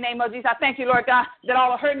the mighty name of Jesus. I thank you, Lord God, that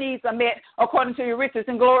all of her needs are met according to your riches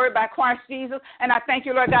and glory by Christ Jesus. And I thank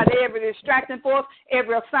you, Lord God, that every distracting force,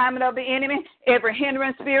 every assignment of the enemy, every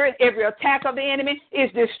hindering spirit, every attack of the enemy is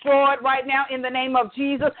destroyed right now in the name of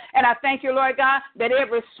Jesus. And I thank you, Lord God, that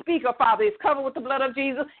every speaker, Father, is covered with the blood of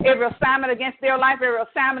Jesus. Every assignment against their life, every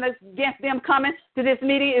assignment against them coming to this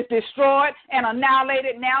meeting is destroyed and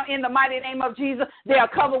annihilated now in the mighty name of Jesus. They are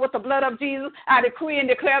covered with the blood of Jesus. I decree and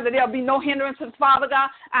declare that there will be no hindrances, Father God.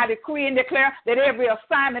 I decree and declare that every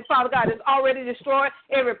assignment, Father God, is already destroyed.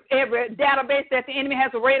 Every database that the enemy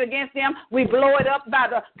has arrayed against them, we blow it up by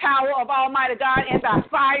the power of Almighty God and by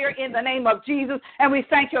fire in the name of Jesus. And we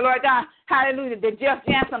thank you, Lord God. Hallelujah. That Jeff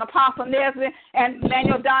Jansen, Apostle Nesbitt, and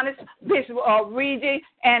Manuel Donis, Bishop Reggie,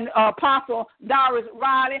 and Apostle Doris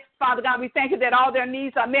Riley. Father God, we thank you that all their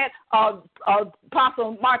needs are met.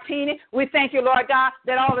 Apostle Martini, we thank you, Lord God,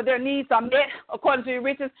 that all of their needs are met according to your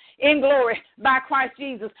riches in glory by Christ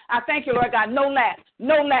Jesus. I thank you, Lord God. No lack,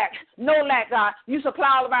 God. You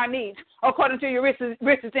supply all of our needs according to your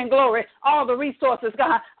riches in glory. All the resources,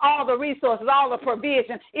 God, all the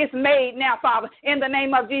provision is made now, Father, in the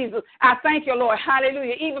name of Jesus. I thank you, Lord.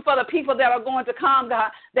 Hallelujah. Even for the people that are going to come,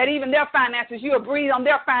 God, that even their finances, you will breathe on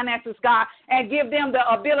their finances, God, and give them the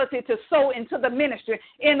ability to sow into the ministry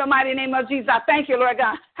in the mighty name of Jesus. I thank you, Lord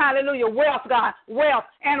God. Hallelujah. Wealth, God, wealth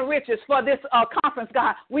and riches for this conference,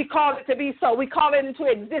 God. We call it to be so. We call it into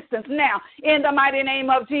existence now in the mighty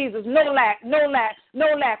name of Jesus. No lack,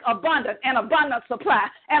 abundant and abundant supply,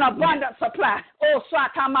 an abundant supply. Oh,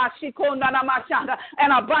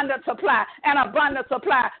 an abundant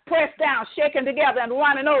supply, pressed down, shaken together, and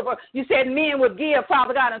running over. You said men would give,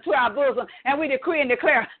 Father God, into our bosom, and we decree and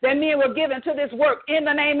declare that men will give into this work in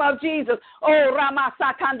the name of Jesus. Oh,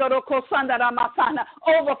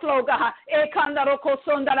 overflow, God.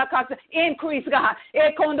 Increase, God.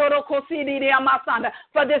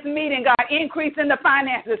 For this meeting, God. Increase in the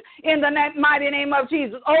finances in the mighty name of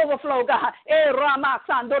Jesus. Overflow, God.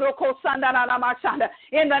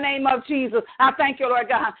 In the name of Jesus. I thank you, Lord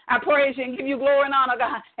God. I praise you and give you glory and honor,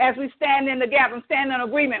 God, as we stand in the gap and stand in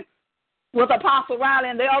agreement with Apostle Riley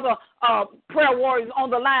and the other prayer warriors on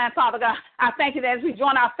the line, Father God. I thank you that as we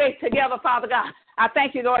join our faith together, Father God, I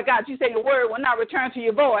thank you, Lord God. You say your word will not return to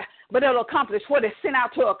your void, but it'll accomplish what it's sent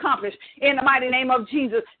out to accomplish. In the mighty name of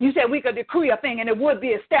Jesus, you said we could decree a thing and it would be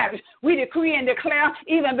established. We decree and declare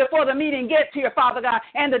even before the meeting gets here, Father God,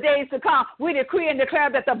 and the days to come, we decree and declare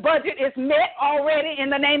that the budget is met already in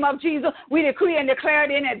the name of Jesus. We decree and declare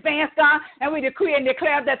it in advance, God, and we decree and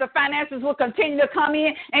declare that the finances will continue to come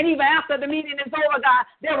in, and even after the meeting is over, God,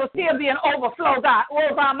 there will still be an overflow, God.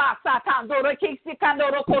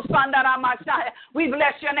 We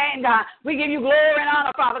bless your name, God. We give you glory and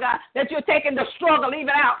honor, Father God, that you're taking the struggle even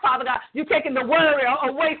out, Father God. You're taking the worry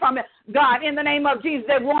away from it, God, in the name of Jesus,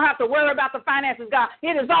 that we won't have to worry about the finances, God.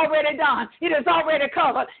 It is already done. It is already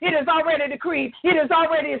covered. It is already decreed. It is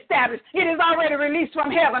already established. It is already released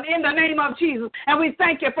from heaven in the name of Jesus. And we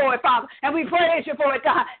thank you for it, Father. And we praise you for it,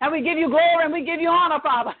 God. And we give you glory and we give you honor,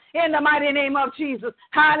 Father, in the mighty name of Jesus.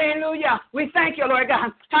 Hallelujah. We thank you, Lord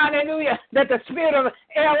God. Hallelujah. That the spirit of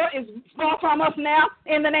error is far from us now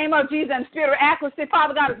in the name of Jesus. And spirit of accuracy,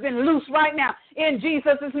 Father God, has been loose right now in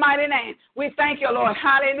Jesus' mighty name. We thank you, Lord.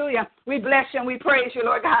 Hallelujah. We bless you and we praise you,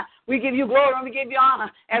 Lord God. We give you glory and we give you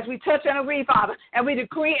honor as we touch and agree, Father. And we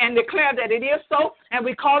decree and declare that it is so, and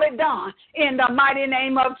we call it done in the mighty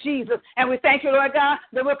name of Jesus. And we thank you, Lord God,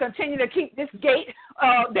 that we'll continue to keep this gate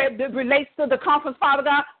that relates to the conference, Father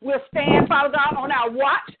God. We'll stand, Father God, on our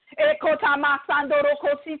watch. In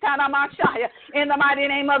the mighty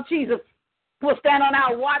name of Jesus. We'll stand on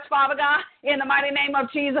our watch, Father God, in the mighty name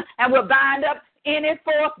of Jesus, and we'll bind up any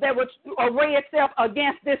force that would array itself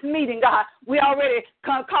against this meeting, God. We already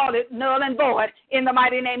call it null and void in the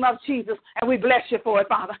mighty name of Jesus, and we bless you for it,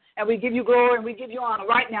 Father. And we give you glory and we give you honor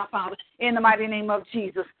right now, Father, in the mighty name of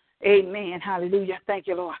Jesus. Amen. Hallelujah. Thank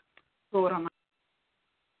you, Lord. Lord,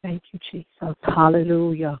 thank you, Jesus.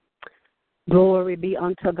 Hallelujah. Glory be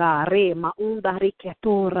unto God. Re maunda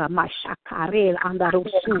riketora mashakarel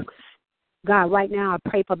andarusu. God, right now I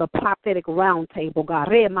pray for the prophetic round table, God.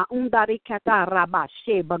 Re maunda rikata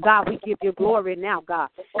rabashe. But God, we give you glory now, God.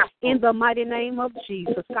 In the mighty name of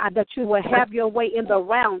Jesus, God, that you will have your way in the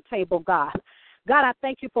round table, God. God, I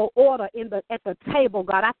thank you for order at the table,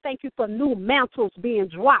 God. I thank you for new mantles being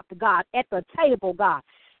dropped, God, at the table, God.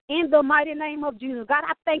 In the mighty name of Jesus, God,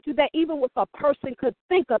 I thank you that even if a person could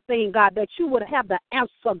think a thing, God, that you would have the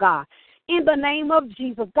answer, God. In the name of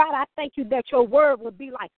Jesus, God, I thank you that your word would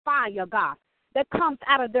be like fire, God, that comes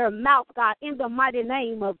out of their mouth, God, in the mighty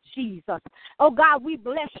name of Jesus. Oh, God, we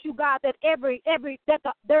bless you, God, that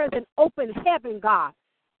there is an open heaven, God,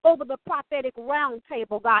 over the prophetic round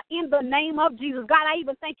table, God, in the name of Jesus. God, I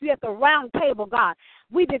even thank you at the round table, God.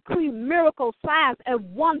 We decree miracles, signs,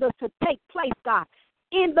 and wonders to take place, God.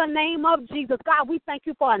 In the name of Jesus, God, we thank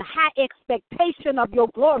you for a high expectation of your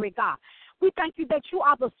glory, God. We thank you that you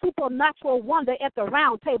are the supernatural wonder at the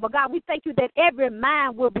round table, God. We thank you that every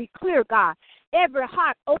mind will be clear, God. Every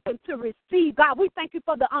heart open to receive, God. We thank you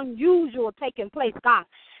for the unusual taking place, God.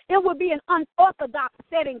 It will be an unorthodox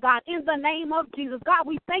setting, God, in the name of Jesus. God,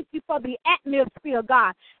 we thank you for the atmosphere,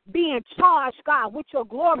 God, being charged, God, with your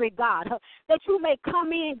glory, God, that you may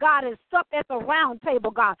come in, God, and sup at the round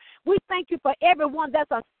table, God. We thank you for everyone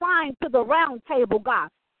that's assigned to the round table, God,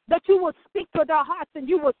 that you will speak to their hearts and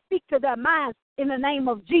you will speak to their minds in the name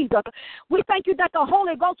of Jesus. We thank you that the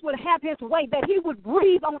Holy Ghost would have his way, that he would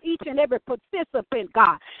breathe on each and every participant,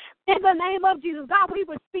 God. In the name of Jesus, God, we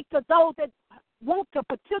would speak to those that want to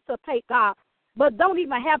participate, God, but don't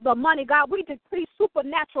even have the money, God. We decree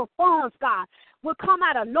supernatural funds, God, will come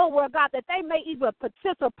out of nowhere, God, that they may even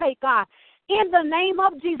participate, God. In the name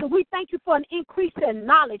of Jesus, we thank you for an increase in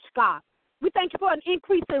knowledge, God. We thank you for an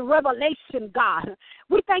increase in revelation, God.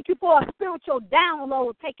 We thank you for a spiritual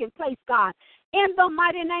download taking place, God. In the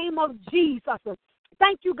mighty name of Jesus.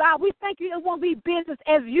 Thank you, God. We thank you it won't be business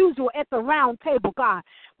as usual at the round table, God.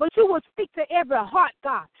 But you will speak to every heart,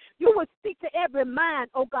 God. You will speak to every mind,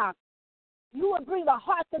 oh God. You will bring the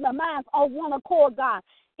hearts and the minds on one accord, God.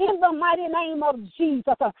 In the mighty name of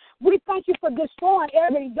Jesus, we thank you for destroying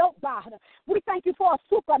every yoke, God. We thank you for a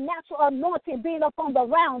supernatural anointing being up on the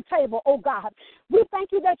round table, oh God. We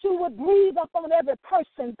thank you that you would breathe upon every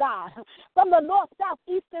person, God, from the north, south,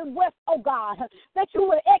 east, and west, oh God, that you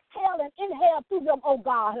would exhale and inhale through them, oh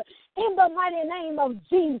God. In the mighty name of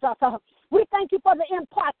Jesus, we thank you for the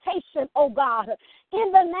impartation, oh God.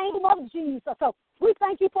 In the name of Jesus, we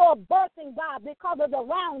thank you for a birthing, God, because of the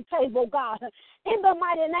round table, God. In the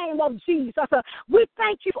mighty name of Jesus, we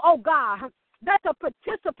thank you, oh God, that the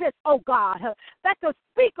participants, oh God, that the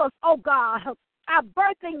speakers, oh God, are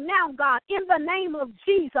birthing now, God, in the name of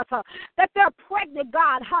Jesus, that they're pregnant,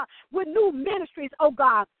 God, with new ministries, oh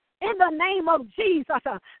God. In the name of Jesus,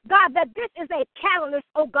 God, that this is a catalyst,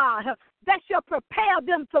 oh God, that shall prepare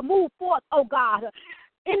them to move forth, oh God.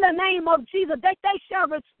 In the name of Jesus, that they shall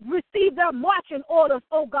receive their marching orders,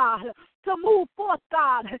 oh God, to move forth,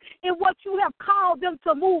 God, in what you have called them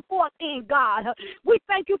to move forth in, God. We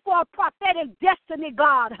thank you for a prophetic destiny,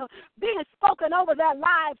 God, being spoken over their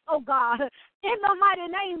lives, oh God. In the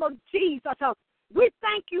mighty name of Jesus, we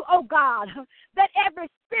thank you, oh God, that every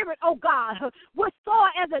spirit, oh God, will soar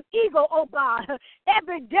as an eagle, oh God.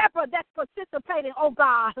 Every Deborah that's participating, oh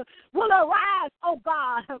God, will arise, oh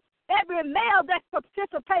God. Every male that's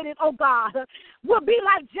participating, oh God, will be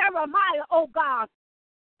like Jeremiah, oh God.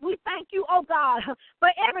 We thank you, oh God, for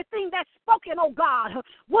everything that's spoken, oh God,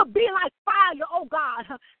 will be like fire, oh God.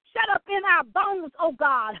 Shut up in our bones, oh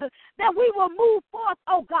God, that we will move forth,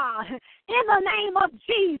 oh God, in the name of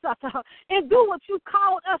Jesus, and do what you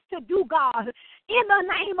called us to do, God. In the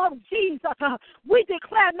name of Jesus, we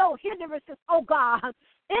declare no hindrances, oh God.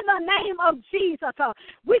 In the name of Jesus,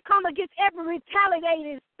 we come against every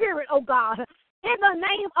retaliating spirit, oh God. In the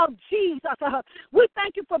name of Jesus, we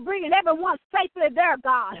thank you for bringing everyone safely there,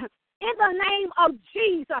 God. In the name of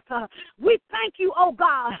Jesus, we thank you, oh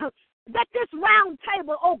God, that this round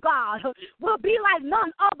table, oh God, will be like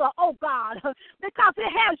none other, oh God, because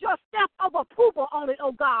it has your stamp of approval on it,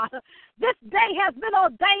 oh God. This day has been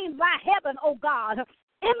ordained by heaven, oh God.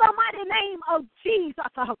 In the mighty name of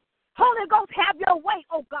Jesus, Holy Ghost, have your way,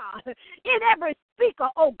 oh God, in every speaker,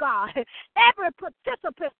 oh God, every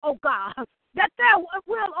participant, oh God, that there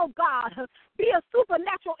will, oh God, be a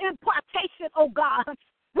supernatural impartation, oh God.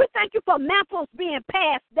 We thank you for mantles being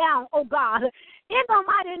passed down, oh God, in the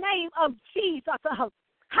mighty name of Jesus.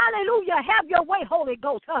 Hallelujah. Have your way, Holy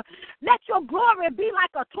Ghost. Let your glory be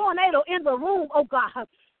like a tornado in the room, oh God.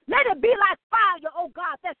 Let it be like fire, oh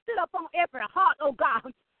God, that sit up on every heart, oh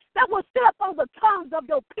God. that will sit up on the tongues of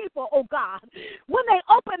your people, oh God. When they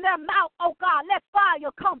open their mouth, oh God, let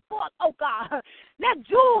fire come forth, oh God. Let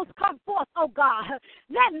jewels come forth, oh God.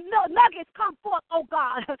 Let nuggets come forth, oh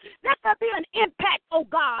God. Let there be an impact, oh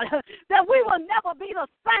God, that we will never be the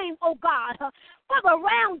same, oh God, for the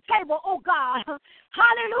round table, oh God.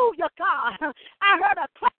 Hallelujah, God. I heard a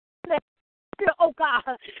clap. Oh God,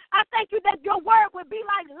 I thank you that your word would be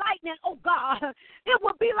like lightning, oh God. It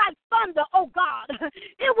would be like thunder, oh God.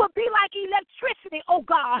 It would be like electricity, oh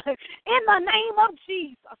God. In the name of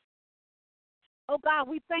Jesus. Oh God,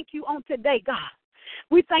 we thank you on today, God.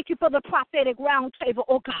 We thank you for the prophetic round table,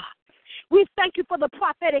 oh God. We thank you for the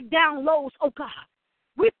prophetic downloads, oh God.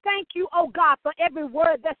 We thank you, oh God, for every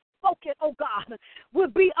word that's spoken, oh God, will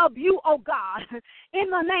be of you, oh God.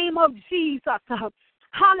 In the name of Jesus.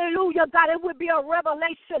 Hallelujah, God. It would be a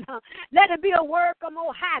revelation. Let it be a word from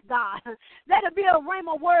on high, God. Let it be a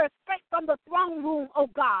rhema word straight from the throne room, oh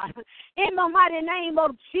God. In the mighty name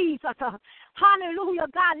of Jesus. Hallelujah,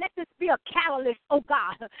 God. Let this be a catalyst, oh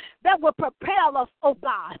God, that will propel us, oh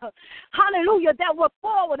God. Hallelujah, that will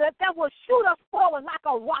forward, that will shoot us forward like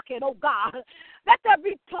a rocket, oh God. Let there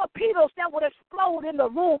be torpedoes that would explode in the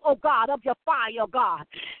room, oh God, of your fire, God.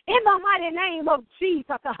 In the mighty name of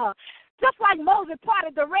Jesus. Just like Moses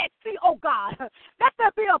parted the Red Sea, oh God, let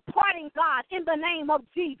there be a parting, God, in the name of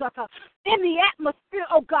Jesus, in the atmosphere,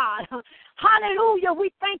 oh God. Hallelujah,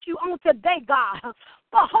 we thank you on today, God,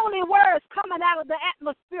 for holy words coming out of the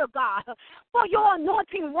atmosphere, God, for your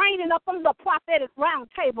anointing raining up on the prophetic round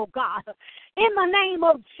table, God. In the name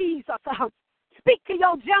of Jesus, speak to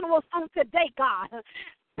your generals on today, God.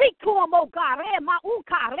 Speak to them, oh God.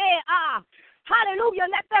 Hallelujah.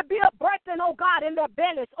 Let there be a birthing, oh God, in their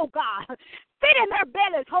bellies, oh God. Fit in their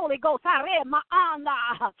bellies, Holy Ghost.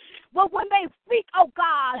 But when they speak, oh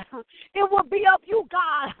God, it will be of you,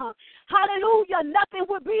 God. Hallelujah. Nothing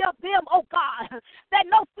will be of them, oh God. That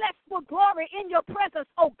no flesh will glory in your presence,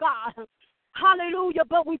 oh God. Hallelujah.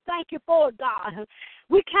 But we thank you for it, God.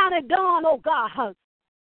 We count it done, oh God.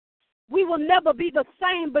 We will never be the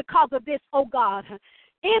same because of this, oh God.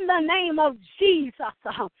 In the name of Jesus.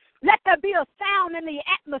 Let there be a sound in the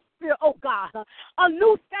atmosphere, oh God. A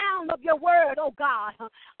new sound of your word, oh God.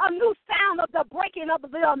 A new sound of the breaking of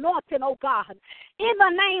the anointing, oh God. In the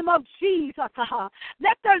name of Jesus.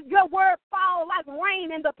 Let your word fall like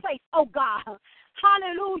rain in the place, oh God.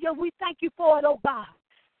 Hallelujah. We thank you for it, oh God.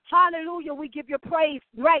 Hallelujah. We give you praise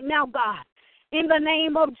right now, God. In the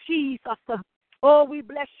name of Jesus. Oh, we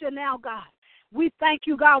bless you now, God. We thank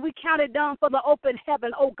you, God. We count it done for the open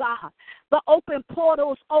heaven, oh God. The open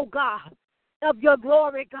portals, oh God, of your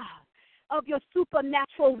glory, God, of your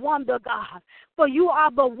supernatural wonder, God. For you are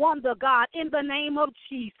the wonder, God, in the name of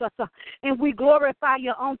Jesus. And we glorify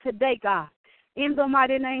you on today, God. In the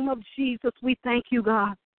mighty name of Jesus, we thank you,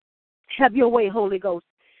 God. Have your way, Holy Ghost.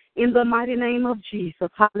 In the mighty name of Jesus.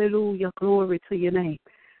 Hallelujah. Glory to your name.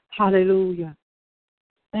 Hallelujah.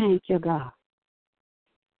 Thank you, God.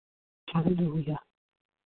 Hallelujah.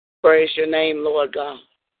 Praise your name, Lord God.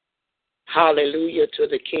 Hallelujah to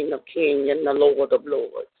the King of Kings and the Lord of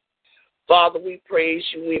Lords. Father, we praise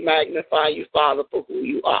you. We magnify you, Father, for who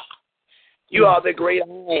you are. You are the great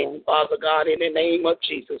I am, Father God, in the name of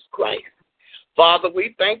Jesus Christ. Father,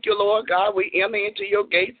 we thank you, Lord God. We enter into your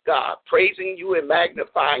gates, God, praising you and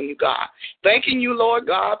magnifying you, God. Thanking you, Lord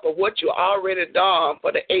God, for what you already done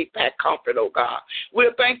for the APAC conference, oh God.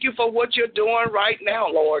 We'll thank you for what you're doing right now,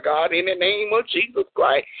 Lord God, in the name of Jesus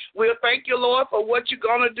Christ. We'll thank you, Lord, for what you're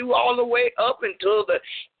going to do all the way up until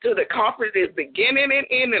the conference is beginning and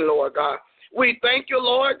ending, Lord God. We thank you,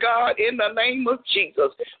 Lord God, in the name of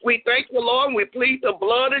Jesus. We thank you, Lord, and we plead the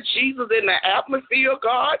blood of Jesus in the atmosphere,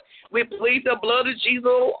 God. We plead the blood of Jesus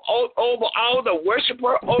over all the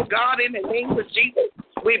worshiper, oh God, in the name of Jesus.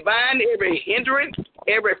 We bind every hindrance,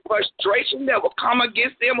 every frustration that will come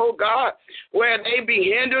against them, oh God, where they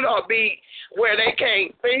be hindered or where they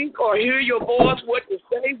can't think or hear your voice, what to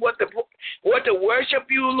say, what to worship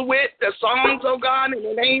you with, the songs, oh God, in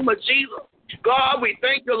the name of Jesus. God, we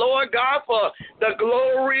thank you, Lord God, for the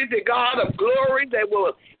glory, the God of glory that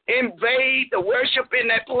will invade the worship in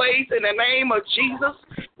that place in the name of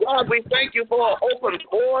Jesus. God, we thank you for an open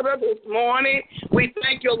border this morning. We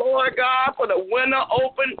thank you, Lord God, for the window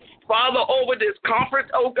open, Father, over this conference,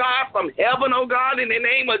 oh God, from heaven, oh God, in the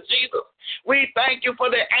name of Jesus. We thank you for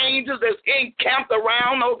the angels that's encamped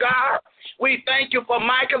around, oh God. We thank you for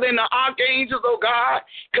Michael and the archangels, oh God,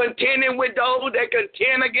 contending with those that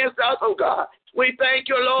contend against us, oh God. We thank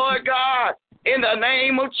you, Lord God, in the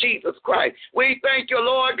name of Jesus Christ. We thank you,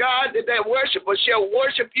 Lord God, that worshiper shall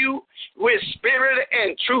worship you with spirit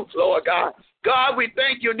and truth, Lord God. God, we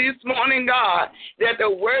thank you this morning, God, that the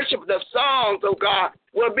worship, the songs, oh God,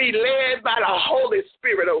 will be led by the Holy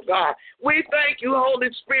Spirit, oh God. We thank you, Holy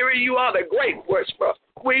Spirit, you are the great worshiper.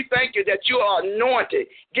 We thank you that you are anointed,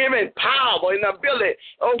 giving power and ability,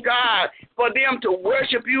 oh God, for them to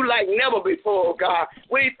worship you like never before, oh God.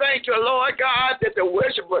 We thank you, Lord God, that the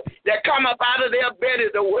worshiper that come up out of their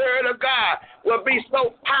belly, the word of God, will be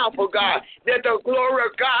so powerful, God, that the glory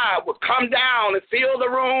of God will come down and fill the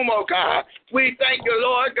room, oh God. We thank you,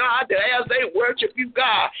 Lord God, that as they worship you,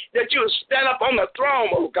 God, that you will stand up on the throne,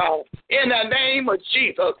 oh God, in the name of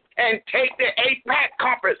Jesus, and take the 8-pack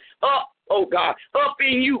conference up, oh God, up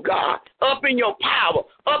in you, God, up in your power,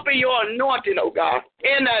 up in your anointing, oh God,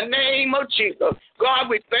 in the name of Jesus. God,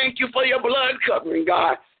 we thank you for your blood covering,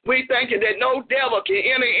 God. We thank you that no devil can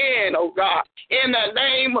enter in, oh God. In the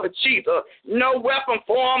name of Jesus, no weapon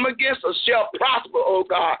formed against us shall prosper, oh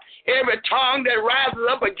God. Every tongue that rises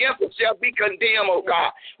up against us shall be condemned, oh God.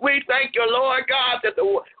 We thank you, Lord God, that the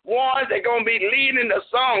ones that are going to be leading the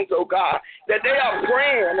songs, oh God, that they are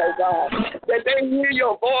praying, oh God, that they hear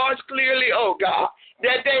your voice clearly, oh God,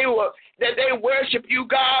 that they worship you,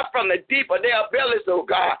 God, from the deep of their bellies, oh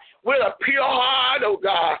God, with a pure heart, oh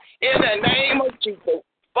God, in the name of Jesus.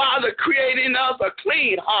 Father, creating us a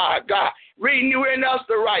clean heart, God, renewing us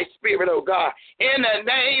the right spirit, oh God, in the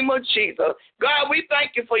name of Jesus. God, we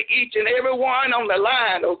thank you for each and every one on the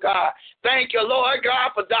line, oh God. Thank you, Lord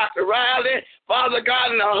God, for Dr. Riley, Father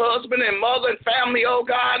God, and her husband and mother and family, oh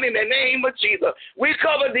God, in the name of Jesus. We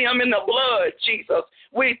cover them in the blood, Jesus.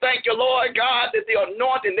 We thank you, Lord God, that the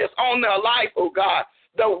anointing that's on their life, oh God,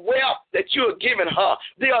 the wealth that you are giving her,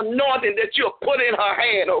 the anointing that you have put in her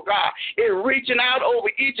hand, oh God, is reaching out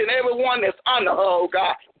over each and every one that's under her, oh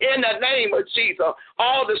God, in the name of Jesus.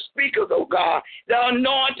 All the speakers, oh God, the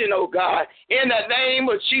anointing, oh God, in the name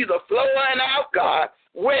of Jesus, flowing out, God,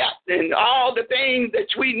 wealth and all the things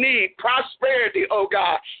that we need, prosperity, oh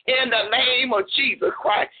God, in the name of Jesus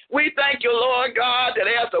Christ. We thank you, Lord God,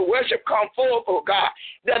 that as the worship come forth, oh God,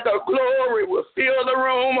 that the glory will fill the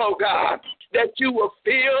room, oh God, that you will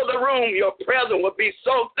fill the room. Your presence will be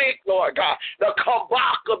so thick, Lord God, the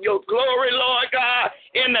kabak of your glory, Lord God,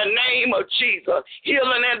 in the name of Jesus.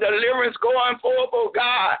 Healing and deliverance going forth, oh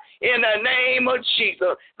God, in the name of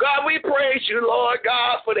Jesus. God, we praise you, Lord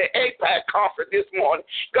God, for the APAC conference this morning.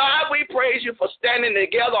 God, we praise you for standing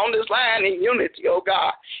together on this line in unity, oh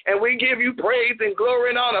God, and we give you praise and glory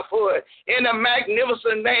and honor for it in the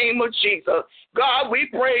magnificent name of Jesus. God,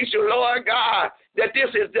 we praise you, Lord God, that this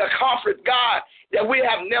is the conference, God, that we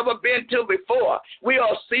have never been to before.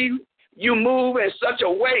 We'll see you move in such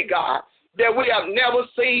a way, God, that we have never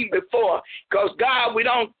seen before. Because, God, we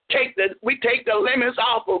take the limits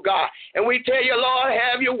off, oh God, and we tell you, Lord,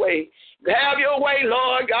 have your way. Have your way,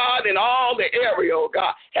 Lord God, in all the area, oh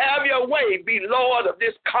God. Have your way, be Lord of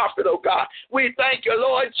this conference, oh God. We thank you,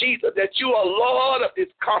 Lord Jesus, that you are Lord of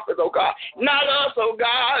this conference, oh God. Not us, oh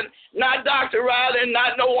God, not Dr. Riley,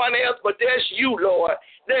 not no one else, but there's you, Lord.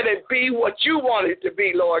 Let it be what you want it to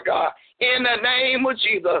be, Lord God. In the name of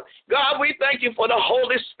Jesus. God, we thank you for the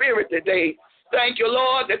Holy Spirit today. Thank you,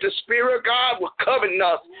 Lord, that the Spirit of God will cover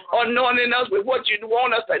us, anointing us with what you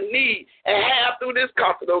want us to need and have through this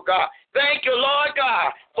conference, oh God. Thank you, Lord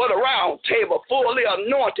God, for the round table, fully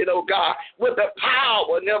anointed, oh God, with the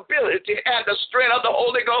power and the ability and the strength of the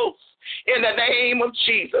Holy Ghost. In the name of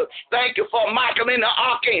Jesus. Thank you for Michael and the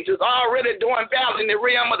archangels already doing battle in the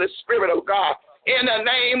realm of the Spirit, oh God. In the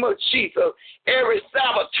name of Jesus, every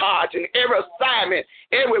sabotage and every assignment,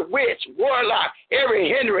 every witch, warlock, every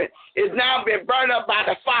hindrance is now been burned up by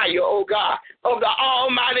the fire, oh God, of the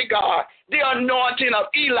Almighty God. The anointing of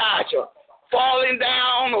Elijah falling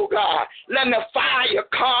down, oh God. Let the fire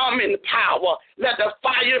come in power. Let the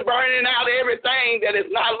fire burning out everything that is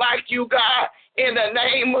not like you, God, in the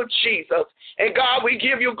name of Jesus. And God, we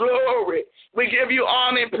give you glory. We give you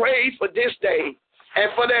honor and praise for this day and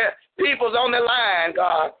for the people's on the line,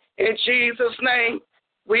 God. In Jesus' name,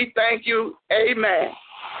 we thank you. Amen.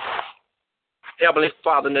 Heavenly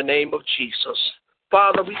Father, in the name of Jesus.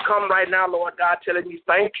 Father, we come right now, Lord God, telling you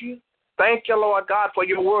thank you. Thank you, Lord God, for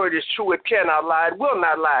your word is true. It cannot lie. It will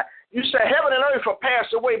not lie. You say heaven and earth will pass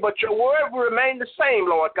away, but your word will remain the same,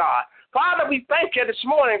 Lord God. Father, we thank you this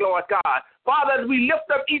morning, Lord God. Father, as we lift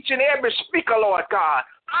up each and every speaker, Lord God,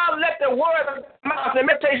 I'll let the word of their mouth and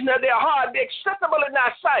meditation of their heart be acceptable in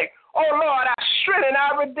thy sight. Oh, Lord, our strength and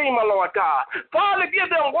our Redeemer, Lord God. Father, give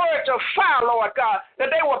them words of fire, Lord God, that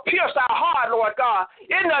they will pierce our heart, Lord God,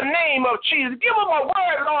 in the name of Jesus. Give them a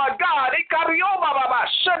word, Lord God,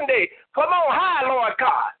 Sunday from on high, Lord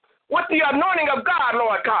God, with the anointing of God,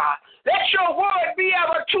 Lord God. Let your word be of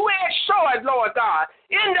a two-edged sword, Lord God.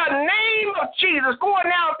 In the name of Jesus, going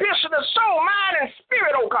down, piercing the soul, mind, and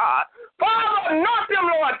spirit, oh God. Father, anoint them,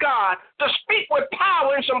 Lord God, to speak with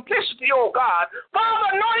power and simplicity, oh God. Father,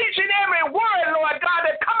 anoint each and every word, Lord God,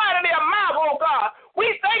 that come out of their mouth, oh God.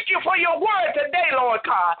 We thank you for your word today, Lord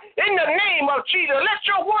God. In the name of Jesus, let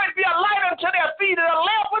your word be a light unto their feet and a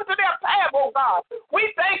lamp unto their path, oh God. We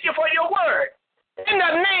thank you for your word. In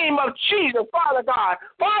the name of Jesus, Father God.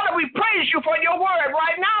 Father, we praise you for your word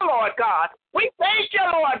right now, Lord God. We thank you,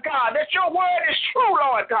 Lord God, that your word is true,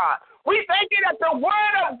 Lord God. We thank you that the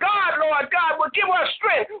word of God, Lord God, will give us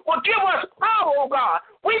strength, will give us power, oh God.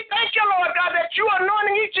 We thank you, Lord God, that you are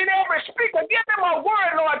anointing each and every speaker. Give them a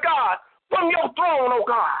word, Lord God, from your throne, oh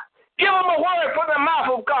God. Give them a word from the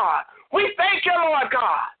mouth of God. We thank you, Lord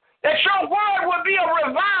God, that your word will be a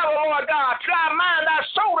revival, Lord God, to our mind, our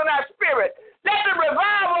soul, and our spirit. Let the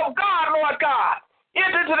revival of God, Lord God,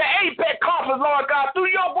 enter into the APEC conference, Lord God,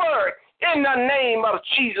 through your word, in the name of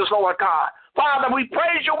Jesus, Lord God. Father, we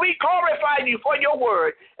praise you, we glorify you for your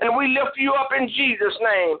word, and we lift you up in Jesus'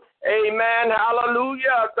 name. Amen.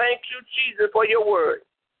 Hallelujah. Thank you, Jesus, for your word.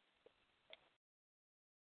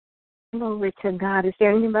 Glory to God. Is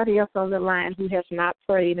there anybody else on the line who has not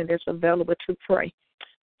prayed and is available to pray?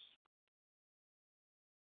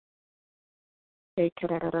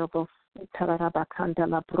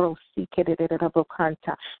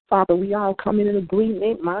 Father, we all come in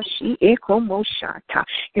agreement,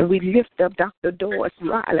 and we lift up Dr. Doris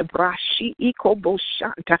Riley, Brashi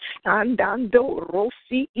Ikoboshanta, Andando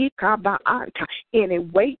Rosi Ikabaanta, and a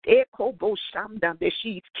weight Ekoboshanda, that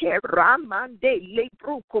she's Keramande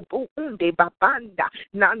Lebrukobo Unde Babanda,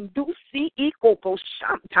 Nandusi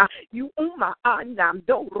Ikoboshanta, you Uma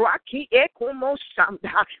Anando Raki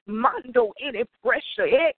Ekomoshanda, Mando in a pressure,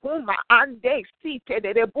 Ekuma Ande Site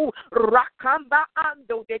de Rebu Rakamba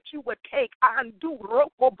Ando, that you would take Andu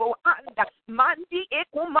Rokobo Anda, Mandi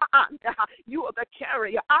Ekuma Anda, you are the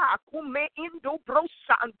carrier, Akume Indo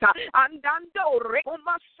Brosanta, Andando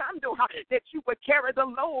Rekuma Sando, that you would carry the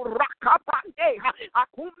load, Rakabande,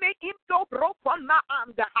 Akume Indo Brokona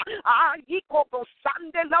Anda, Ikobo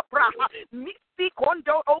Sande Labra, Misi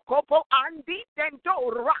Kondo Okobo Andi, Dendo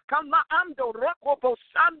Rakama Ando Rokobo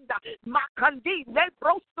Sanda, Makandi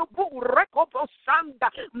Lebrosubu Rekobo Sanda,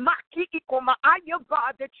 Maki Ikoma Aya,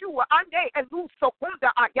 God, that you were Ande and Lusokunda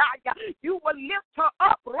Ayaya, you will lift her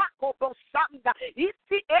up, Rakobo Sanda,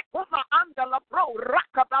 Isi Ekoma Anda Labro,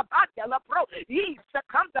 Rakababanda Labro,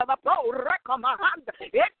 Isakanda Labro, Rekoma Anda,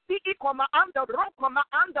 Esi Ikoma Anda, Rokoma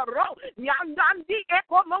Anda Ro, Yandandi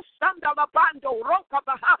Ekomo Sanda Labando,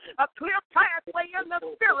 Rokabaha, a clear pathway in the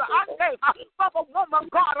spirit, Ande, of a woman,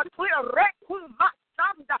 God, a clear Rekuma.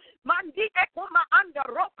 Mandi ekuma anda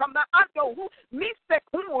rokama ando hu mise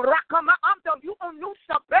kumu rakama ando you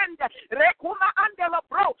onusa bende rekuma anda la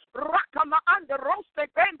bro rakama anda roste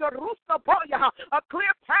bende rusta boya, a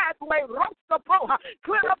clear pathway rosta boha,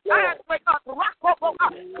 clear a pathway rakobo,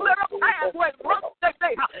 clear a pathway rosta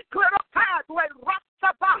beha, clear a pathway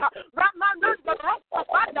rosta baha, ramananda rosta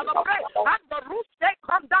banda la bre anda ruste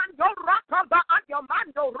kandando rakamba ando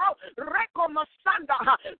mando ro rekoma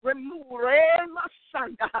sanda, remove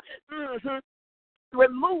Sanda.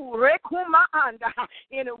 Remove Rekuma Anda,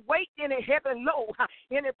 any weight, any heavy load,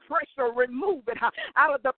 any pressure, remove it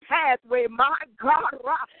out of the pathway. My God,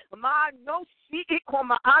 my no see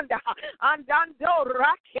Ikoma Anda, Andando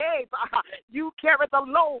Rakeba. You carry the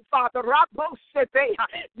load, Father. Rabo Sebe.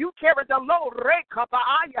 You carry the load,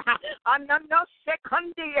 Rekabaya. Anana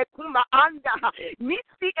Sekandi Ekuma Anda.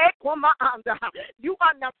 Misi Ekuma Anda. You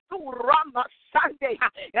are Nasu Rama Sunday.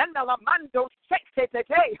 And the Lamando Sexe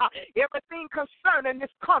today. Everything concerned in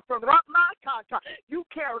this conference, you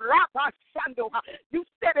carry Rabba Sando. You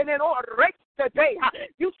set it in order today.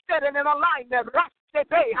 You set it in alignment.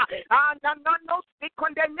 Today, and no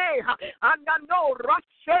secondene, and no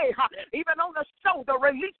rushe, even on the shoulder,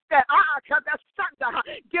 release that to the thunder.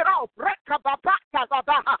 Get off, Rekababata,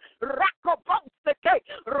 Rakaboseke,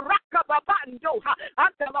 Rakababando,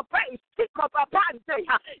 and the base, Sikababande,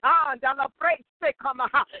 and the brace, Sikama,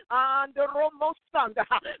 and the Romo Sunda.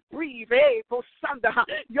 Breathe, Sunda,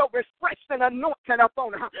 your refreshing anointing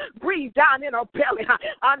upon her. Breathe down in her belly,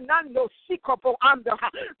 and no Sikabo under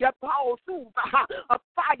your balls. A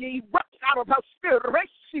fire erupts out of her spirit.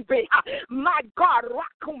 My God,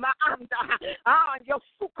 Rakuma Anda, your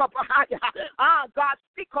Sukabahaya, God,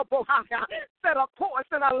 Sikabahaya, set a course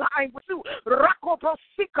in a line with you. Rakobo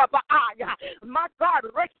Sikabahaya, my God,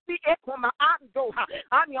 Resti Ekoma Ando,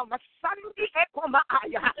 and your Masandi Ekoma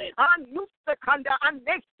Aya, and Nusekanda, and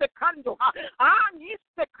Nesekando, and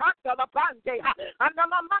Yisekanda La Bande, and the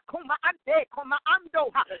Mamakuma Ande, Koma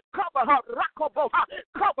Ando, cover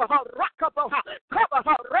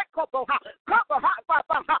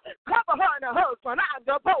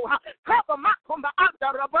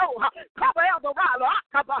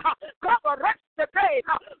Cover, rest the day,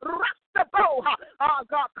 rest the bow.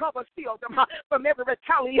 God, cover, seal them from every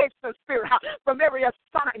retaliation spirit, from every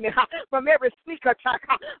assignment, from every sneak attack.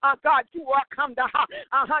 God, you are come to,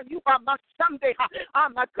 you are my Sunday.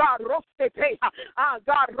 My God, roste pay.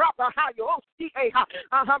 God, Rabba, you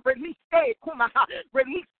release a kuma,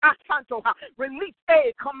 release asanto, release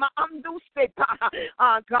a kuma anduste.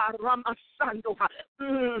 God, Rama Sando.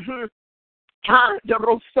 The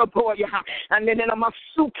rosa boy, and then a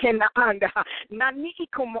masuke na anda, nani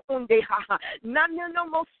ikoma unde ha, nani no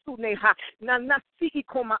mosune ha, nanasi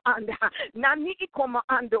ikoma anda, nani ikoma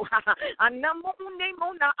ando ha, anamo une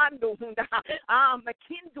mona ando hunda ha,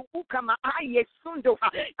 makindu ukama aye sundo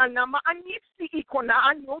ha, anama anisi ikona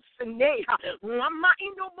ano sene ha, mama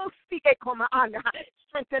ino mosi ekoma anda.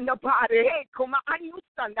 Strengthen the body, ekoma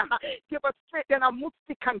anusanda, give us strength and a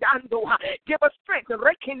musi kandando, give us strength,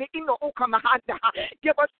 reckon ino okama.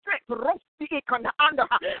 Give us strength, rosti ikanda anda,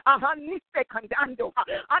 niste kandando,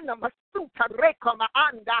 ana masuta rekoma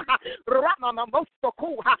anda, rama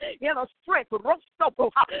mostoku, inner strength,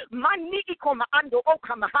 rostopo, mani ikoma ando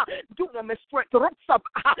okama, dunamis strength, rosab,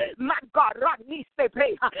 my God, rani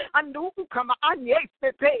sepe, ando ukama anye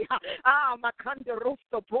sepe, makanda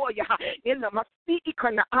rostopoya, in the masti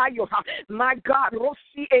ikona ayo, my God,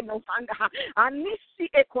 rosi enofanda, anisi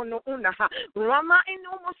ekono una, rama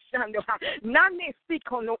enomosando, nane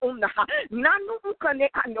sikono una, nanu ukane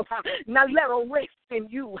ando, na let her rest in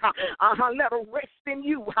you, let her rest in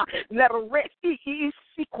you, let her rest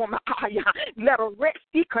sikoma aya, let her rest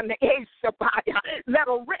ikone esabaya, let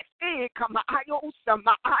her rest kama ayo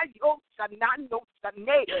sama ayo sanano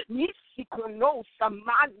sane, nisikono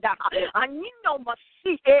samanda, anino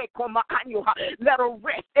masi koma ayo, let her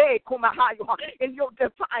rest koma ayo, in your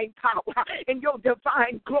divine power, in your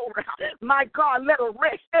divine glory, my God, let her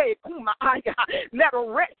rest kuma aya, let her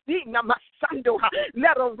rest namasando,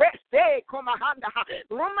 let her rest koma handa,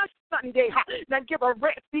 Roma Sunday, now give her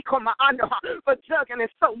rest koma ando, for juggling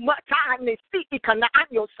so much time they see ikana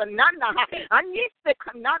anyo sanana, anise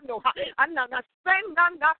kanano, anana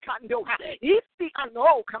senana kando, isi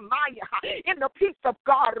ano kamaya, in the peace of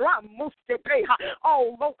God, ram mustepe,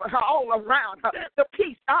 all over her, all around her, the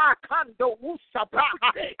peace kando usaba,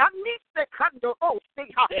 anise kando osi,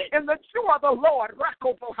 in the joy of the Lord,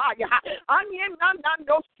 rakobohaya,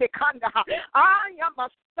 anyenanando sekanda, ayama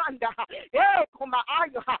sanda, kuma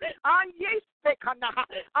ayo, anye sekana,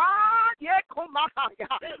 aye kuma haya,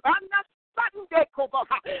 ana Sunday koba,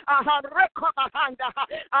 rekomahanda,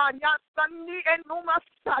 anyasani enuma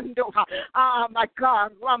sando, my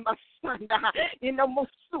God, Rama Sanda, in the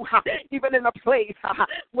Mosuha, even in a place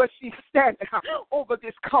where she's standing over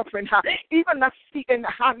this coffin, even a seat in the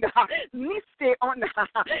hand, niste on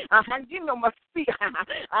her, you know,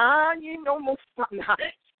 Masiha, you know, Musana.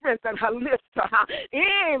 Strengthen her lips,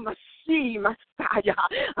 Masi Messiah,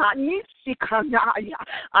 Anisi Kanaya,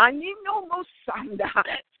 Anino Mosanda,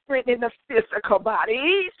 strengthen the physical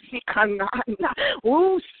body, Sikanana,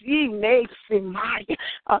 Usi Nesimaya,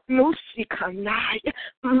 Nusi Kanaya,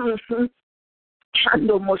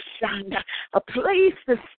 Chando Mosanda, a place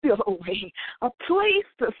to steal away, a place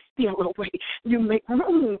to steal away. You make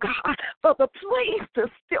room, God, for the place to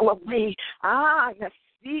steal away.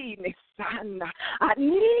 Nisana,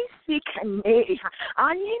 Anisi Kane,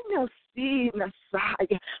 Anino si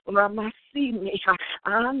Nasaya, Ramasini,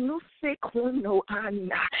 Anusekono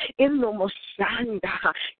Anna, Ino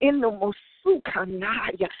Mosanda, Ino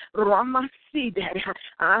Mosukanaya, Ramasidera,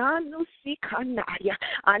 Anusikanaya,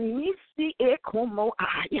 Anisi Ekomo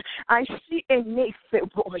Aya, I see a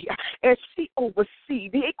Neseboya, as she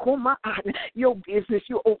oversees Ekoma Anna, your business,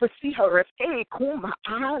 you oversee her as Ekoma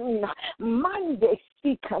Anna, Monday.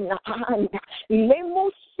 Sikana anda, lemo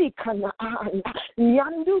sikana anda,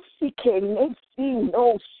 yandu sike nesi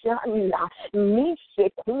no shana, mise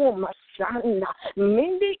kuma shana,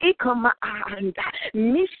 mindi ikama anda,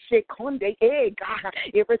 mise konde ega,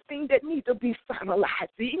 everything that needs to be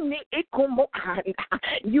finalized, ini ikomo anda,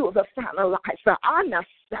 you're the finalizer, ana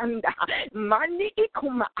sanda, mani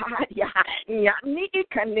ikuma aya, yani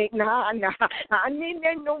ikane nana,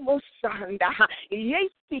 anine no mo sanda,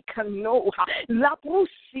 yesi kanoha,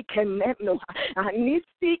 labusi kaneno,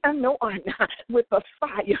 anisi anoana, with a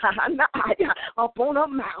fire, upon a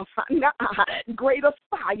mouth, greater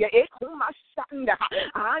fire, ekuma sanda,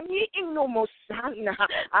 ani inomo sanda,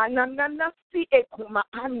 ananana si ekuma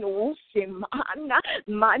anu simana,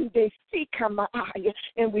 mande si kama aya,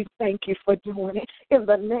 and we thank you for doing it in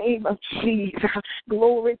the name of Jesus.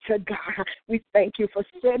 Glory to God. We thank you for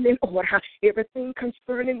setting in order everything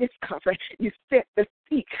concerning this covenant. You set the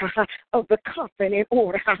feet of the covenant in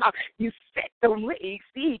order. You set the legs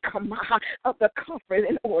of the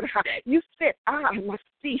covenant in order. You set must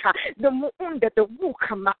see the moon that the woo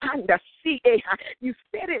come under see. You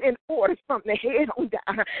set it in order from the head on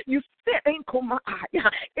down. You set in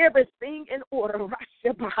everything in order.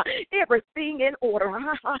 Everything in order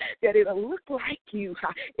that it'll look like you.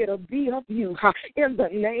 It'll be of you in the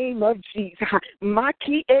name of Jesus.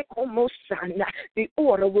 The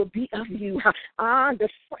order will be of you. The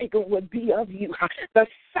fragrance will be of you. The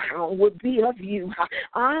sound will be of you.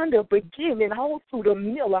 The beginning, all through the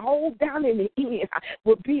middle, all down in the end,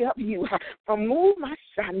 will be of you. From move my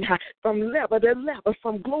son, from level to level,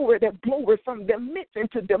 from glory to glory, from dimension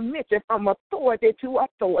to dimension, from authority to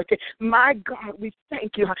authority. My God, we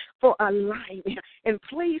thank you for aligning and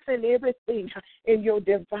placing everything in your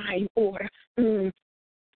divine order.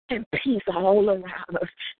 And peace all around us,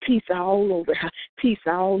 peace all over her, peace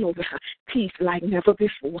all over her, peace like never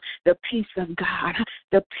before. The peace of God,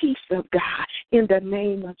 the peace of God in the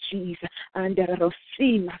name of Jesus. And that it'll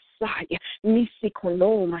see Messiah,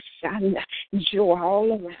 joy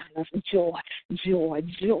all around us, joy, joy,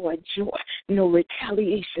 joy, joy. No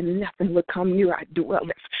retaliation, nothing will come near our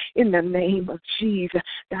dwellings in the name of Jesus.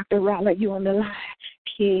 Dr. Raleigh, you on the line?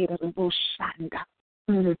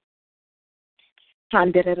 Is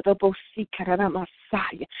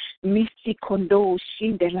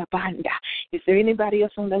there anybody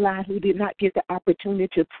else on the line who did not get the opportunity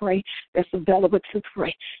to pray that's available to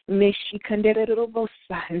pray?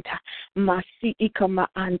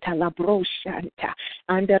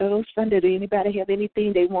 Anybody have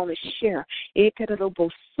anything they want to share?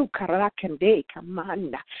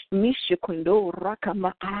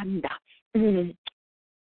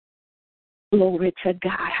 Glory to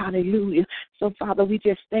God. Hallelujah. So, Father, we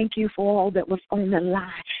just thank you for all that was on the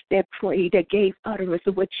line, that prayed, that gave utterance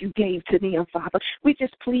of what you gave to them, Father. We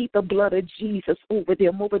just plead the blood of Jesus over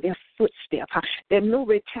them, over their footsteps, that no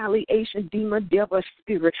retaliation, demon, devil, or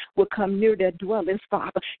spirit will come near their dwellings,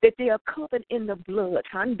 Father, that they are covered in the blood.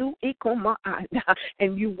 And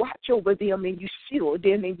you watch over them and you shield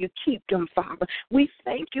them and you keep them, Father. We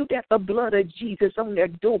thank you that the blood of Jesus on their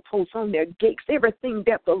doorposts, on their gates, everything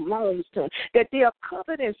that belongs to them, that they are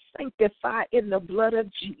covered and sanctified in the blood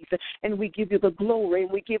of Jesus. And we give you the glory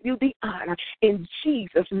and we give you the honor. In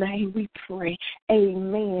Jesus' name we pray.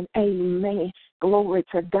 Amen. Amen. Glory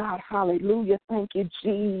to God. Hallelujah. Thank you,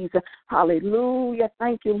 Jesus. Hallelujah.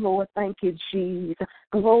 Thank you, Lord. Thank you, Jesus.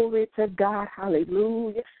 Glory to God.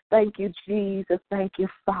 Hallelujah. Thank you, Jesus. Thank you,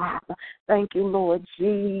 Father. Thank you, Lord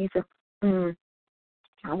Jesus.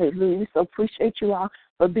 Hallelujah. So appreciate you all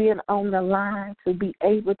for being on the line to be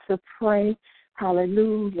able to pray.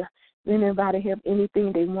 Hallelujah. Anybody have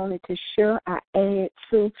anything they wanted to share? I add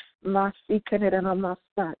to my secret and my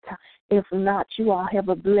sata. If not, you all have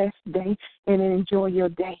a blessed day and enjoy your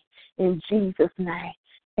day. In Jesus' name,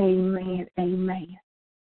 amen. Amen.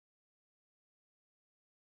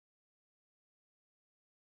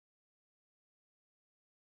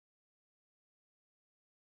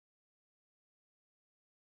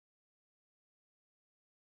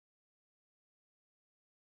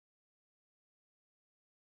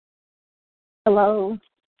 Hello?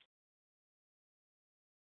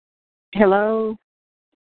 Hello?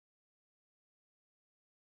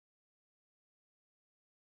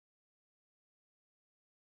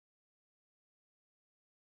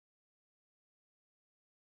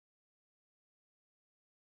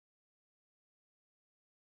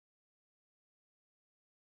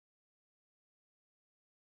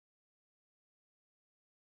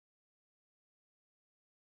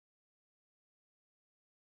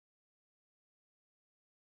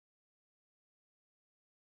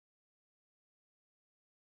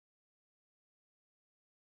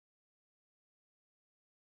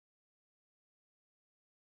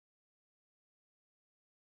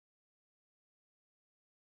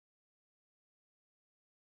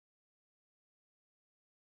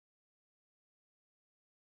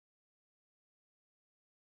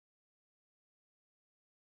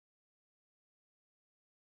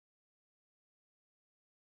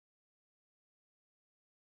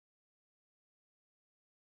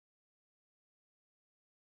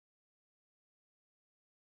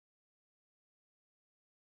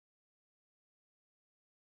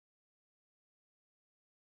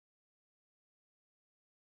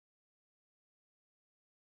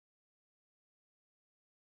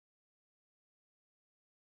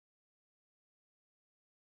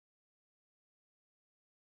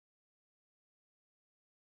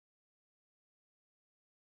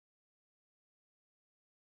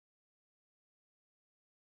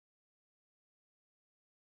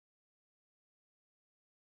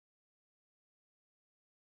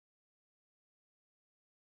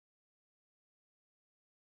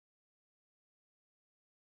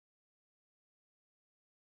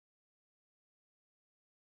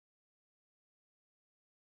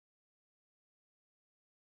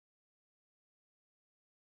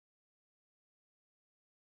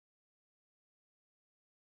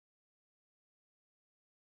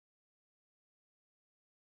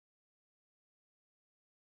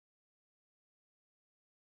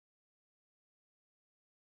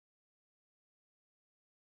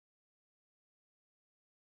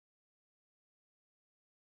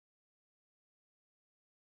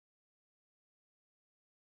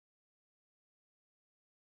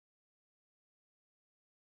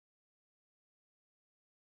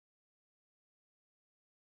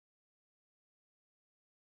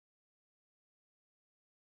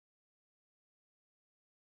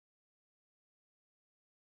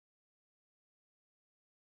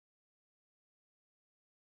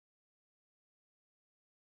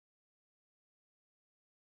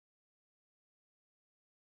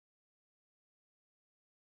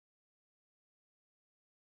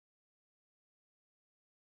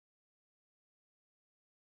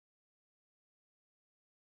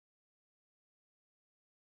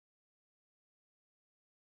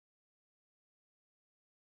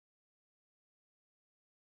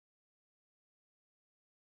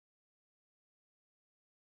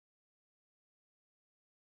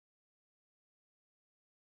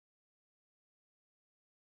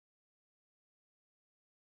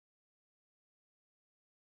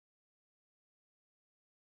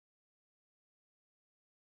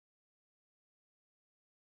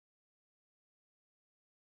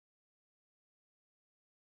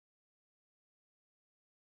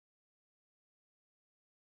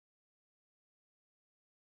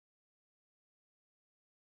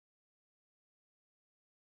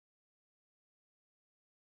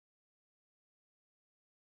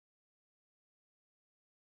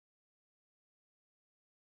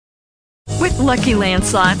 With Lucky Land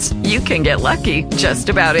Slots, you can get lucky just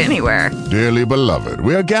about anywhere. Dearly beloved,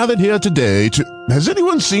 we are gathered here today to... Has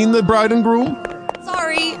anyone seen the bride and groom?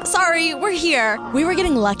 Sorry, we're here. We were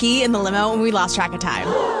getting lucky in the limo and we lost track of time.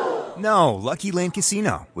 No, Lucky Land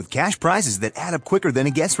Casino, with cash prizes that add up quicker than a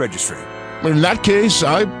guest registry. In that case,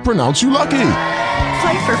 I pronounce you lucky.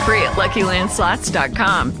 Play for free at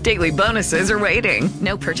LuckyLandSlots.com. Daily bonuses are waiting.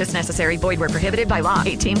 No purchase necessary. Void where prohibited by law.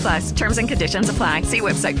 18+. Terms and conditions apply. See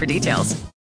website for details.